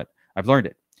is, but I've learned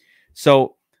it.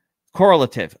 So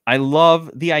correlative. I love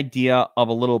the idea of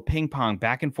a little ping pong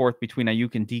back and forth between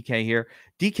Ayuk and DK here.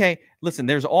 DK, listen,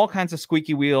 there's all kinds of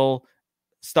squeaky wheel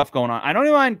stuff going on. I don't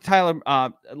even mind Tyler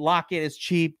Lockett is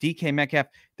cheap. DK Metcalf.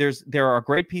 There are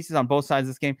great pieces on both sides of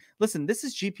this game. Listen, this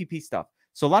is GPP stuff.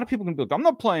 So a lot of people can be like, I'm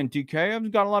not playing DK.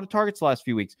 I've got a lot of targets the last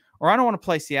few weeks. Or I don't want to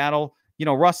play Seattle.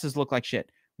 Russ has looked like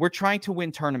shit. We're trying to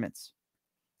win tournaments.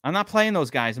 I'm not playing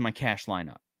those guys in my cash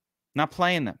lineup. Not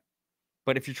playing them.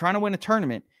 But if you're trying to win a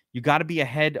tournament, you got to be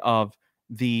ahead of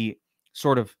the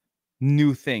sort of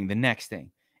new thing, the next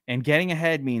thing. And getting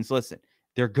ahead means, listen,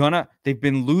 they've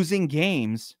been losing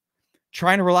games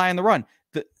trying to rely on the run.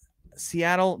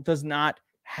 Seattle does not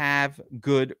have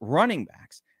good running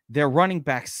backs. Their running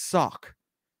backs suck,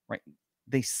 right?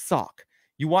 They suck.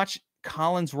 You watch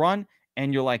Collins run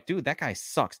and you're like, dude, that guy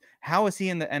sucks. How is he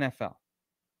in the NFL?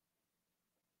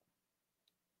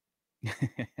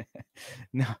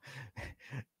 No,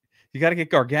 you got to get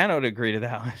Gargano to agree to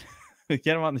that one.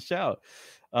 Get him on the show.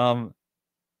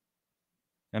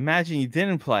 Imagine you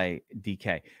didn't play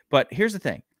DK. But here's the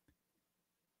thing.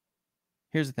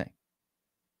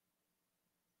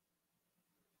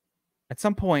 At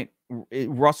some point,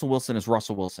 Russell Wilson is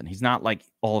Russell Wilson. He's not like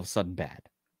all of a sudden bad.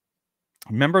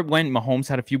 Remember when Mahomes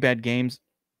had a few bad games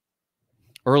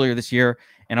earlier this year,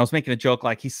 and I was making a joke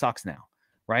like he sucks now,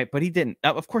 right? But he didn't.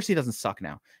 Of course, he doesn't suck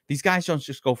now. These guys don't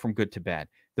just go from good to bad.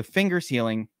 The finger's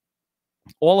healing.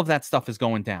 All of that stuff is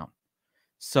going down.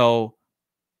 So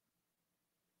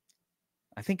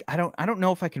I don't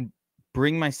know if I can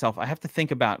bring myself. I have to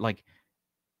think about, like,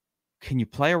 can you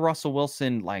play a Russell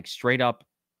Wilson like straight up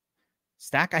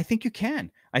stack? I think you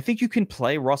can. I think you can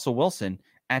play Russell Wilson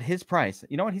at his price.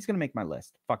 You know what? He's going to make my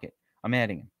list. Fuck it. I'm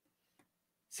adding him.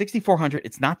 6,400.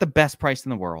 It's not the best price in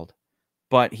the world,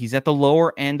 but he's at the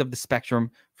lower end of the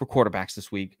spectrum for quarterbacks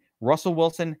this week. Russell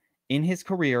Wilson in his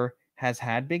career has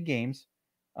had big games.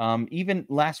 Even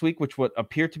last week, which would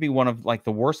appear to be one of like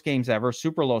the worst games ever,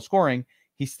 super low scoring,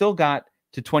 he still got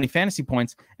to 20 fantasy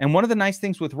points. And one of the nice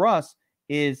things with Russ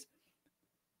is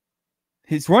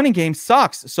his running game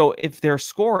sucks. So if they're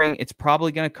scoring, it's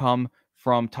probably going to come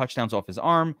from touchdowns off his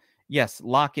arm. Yes,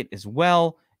 Lockett as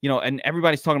well. And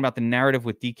everybody's talking about the narrative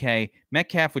with DK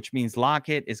Metcalf, which means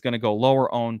Lockett is going to go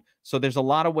lower owned. So there's a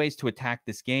lot of ways to attack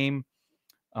this game.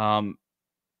 Oh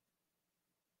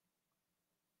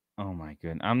my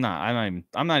goodness. I'm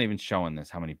not even showing this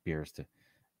how many beers to.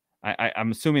 I'm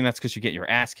assuming that's because you get your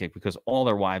ass kicked because all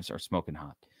their wives are smoking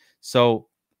hot. So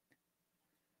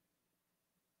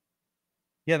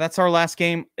yeah, that's our last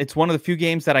game. It's one of the few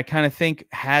games that I kind of think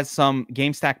has some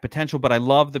game stack potential, but I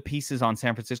love the pieces on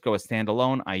San Francisco as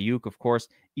standalone. Ayuk, of course.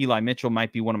 Eli Mitchell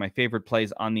might be one of my favorite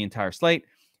plays on the entire slate.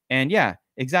 And yeah,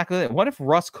 exactly. What if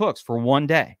Russ cooks for one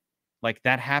day? Like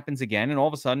that happens again, and all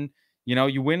of a sudden,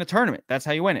 you win a tournament. That's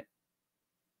how you win it.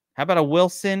 How about a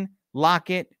Wilson,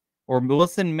 Lockett, or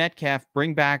Wilson Metcalf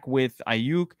bring back with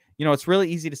Ayuk? It's really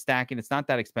easy to stack, and it's not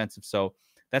that expensive. So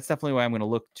that's definitely why I'm going to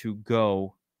look to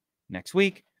go next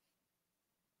week.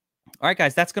 All right,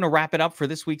 guys, that's going to wrap it up for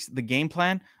this week's The Game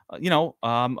Plan.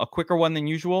 A quicker one than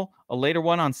usual, a later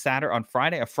one on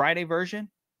Friday, a Friday version.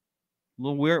 A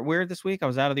little weird this week. I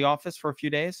was out of the office for a few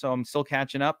days, so I'm still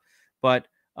catching up. But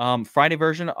Friday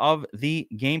version of The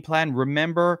Game Plan.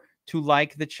 Remember to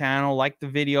like the channel, like the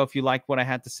video if you like what I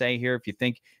had to say here. If you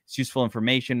think it's useful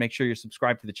information, make sure you're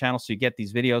subscribed to the channel so you get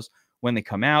these videos when they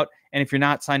come out. And if you're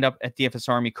not signed up at DFS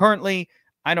Army currently,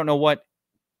 I don't know what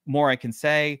more I can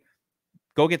say.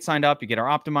 Go get signed up. You get our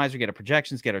optimizer, get our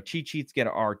projections, get our cheat sheets, get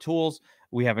our tools.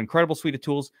 We have an incredible suite of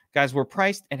tools. Guys, we're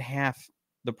priced at half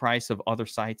the price of other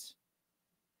sites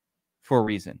for a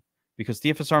reason, because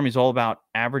DFS Army is all about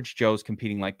average Joes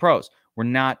competing like pros. We're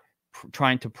not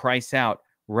trying to price out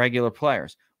regular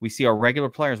players. We see our regular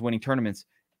players winning tournaments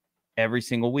every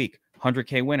single week.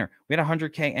 100K winner. We had a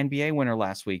 100K NBA winner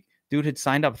last week. Dude had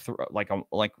signed up for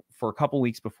a couple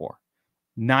weeks before.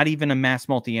 Not even a mass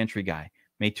multi-entry guy.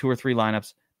 Made 2 or 3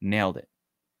 lineups, nailed it.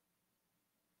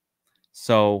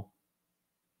 So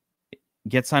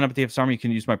get signed up at DFS Army. You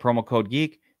can use my promo code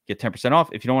GEEK, get 10% off.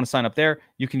 If you don't want to sign up there,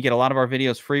 you can get a lot of our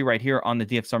videos free right here on the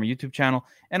DFS Army YouTube channel.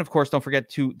 And of course, don't forget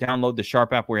to download the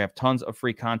Sharp app where you have tons of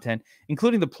free content,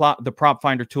 including the Prop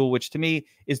Finder tool, which to me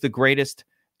is the greatest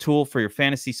tool for your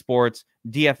fantasy sports,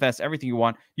 DFS, everything you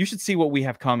want. You should see what we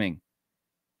have coming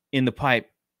in the pipe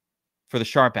for the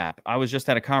Sharp app. I was just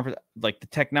at a conference. Like, the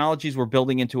technologies we're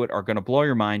building into it are going to blow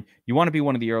your mind. You want to be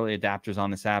one of the early adapters on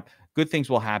this app. Good things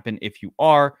will happen if you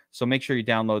are. So make sure you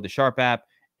download the Sharp app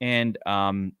and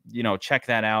check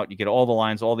that out. You get all the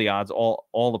lines, all the odds, all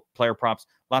the player props,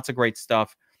 lots of great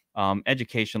stuff.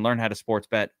 Education, learn how to sports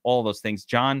bet, all those things.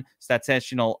 John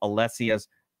Statsational Alessia's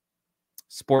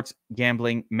sports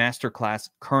gambling masterclass,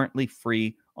 currently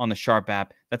free on the Sharp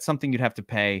app. That's something you'd have to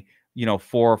pay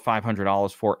 $400 or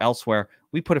 $500 for elsewhere.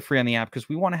 We put it free on the app because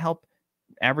we want to help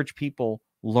average people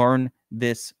learn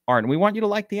this art, and we want you to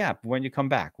like the app when you come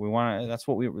back. That's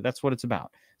what it's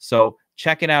about. So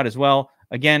check it out as well.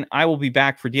 Again, I will be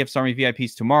back for DFS Army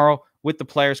VIPs tomorrow with the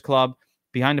Players Club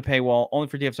behind the paywall, only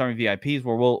for DFS Army VIPs,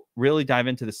 where we'll really dive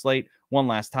into the slate one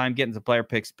last time, get into player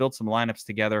picks, build some lineups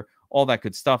together, all that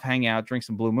good stuff, hang out, drink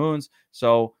some Blue Moons.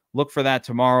 So look for that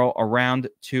tomorrow around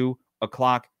 2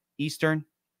 o'clock Eastern.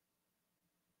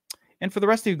 And for the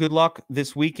rest of you, good luck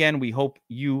this weekend. We hope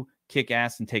you kick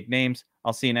ass and take names.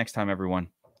 I'll see you next time, everyone.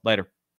 Later.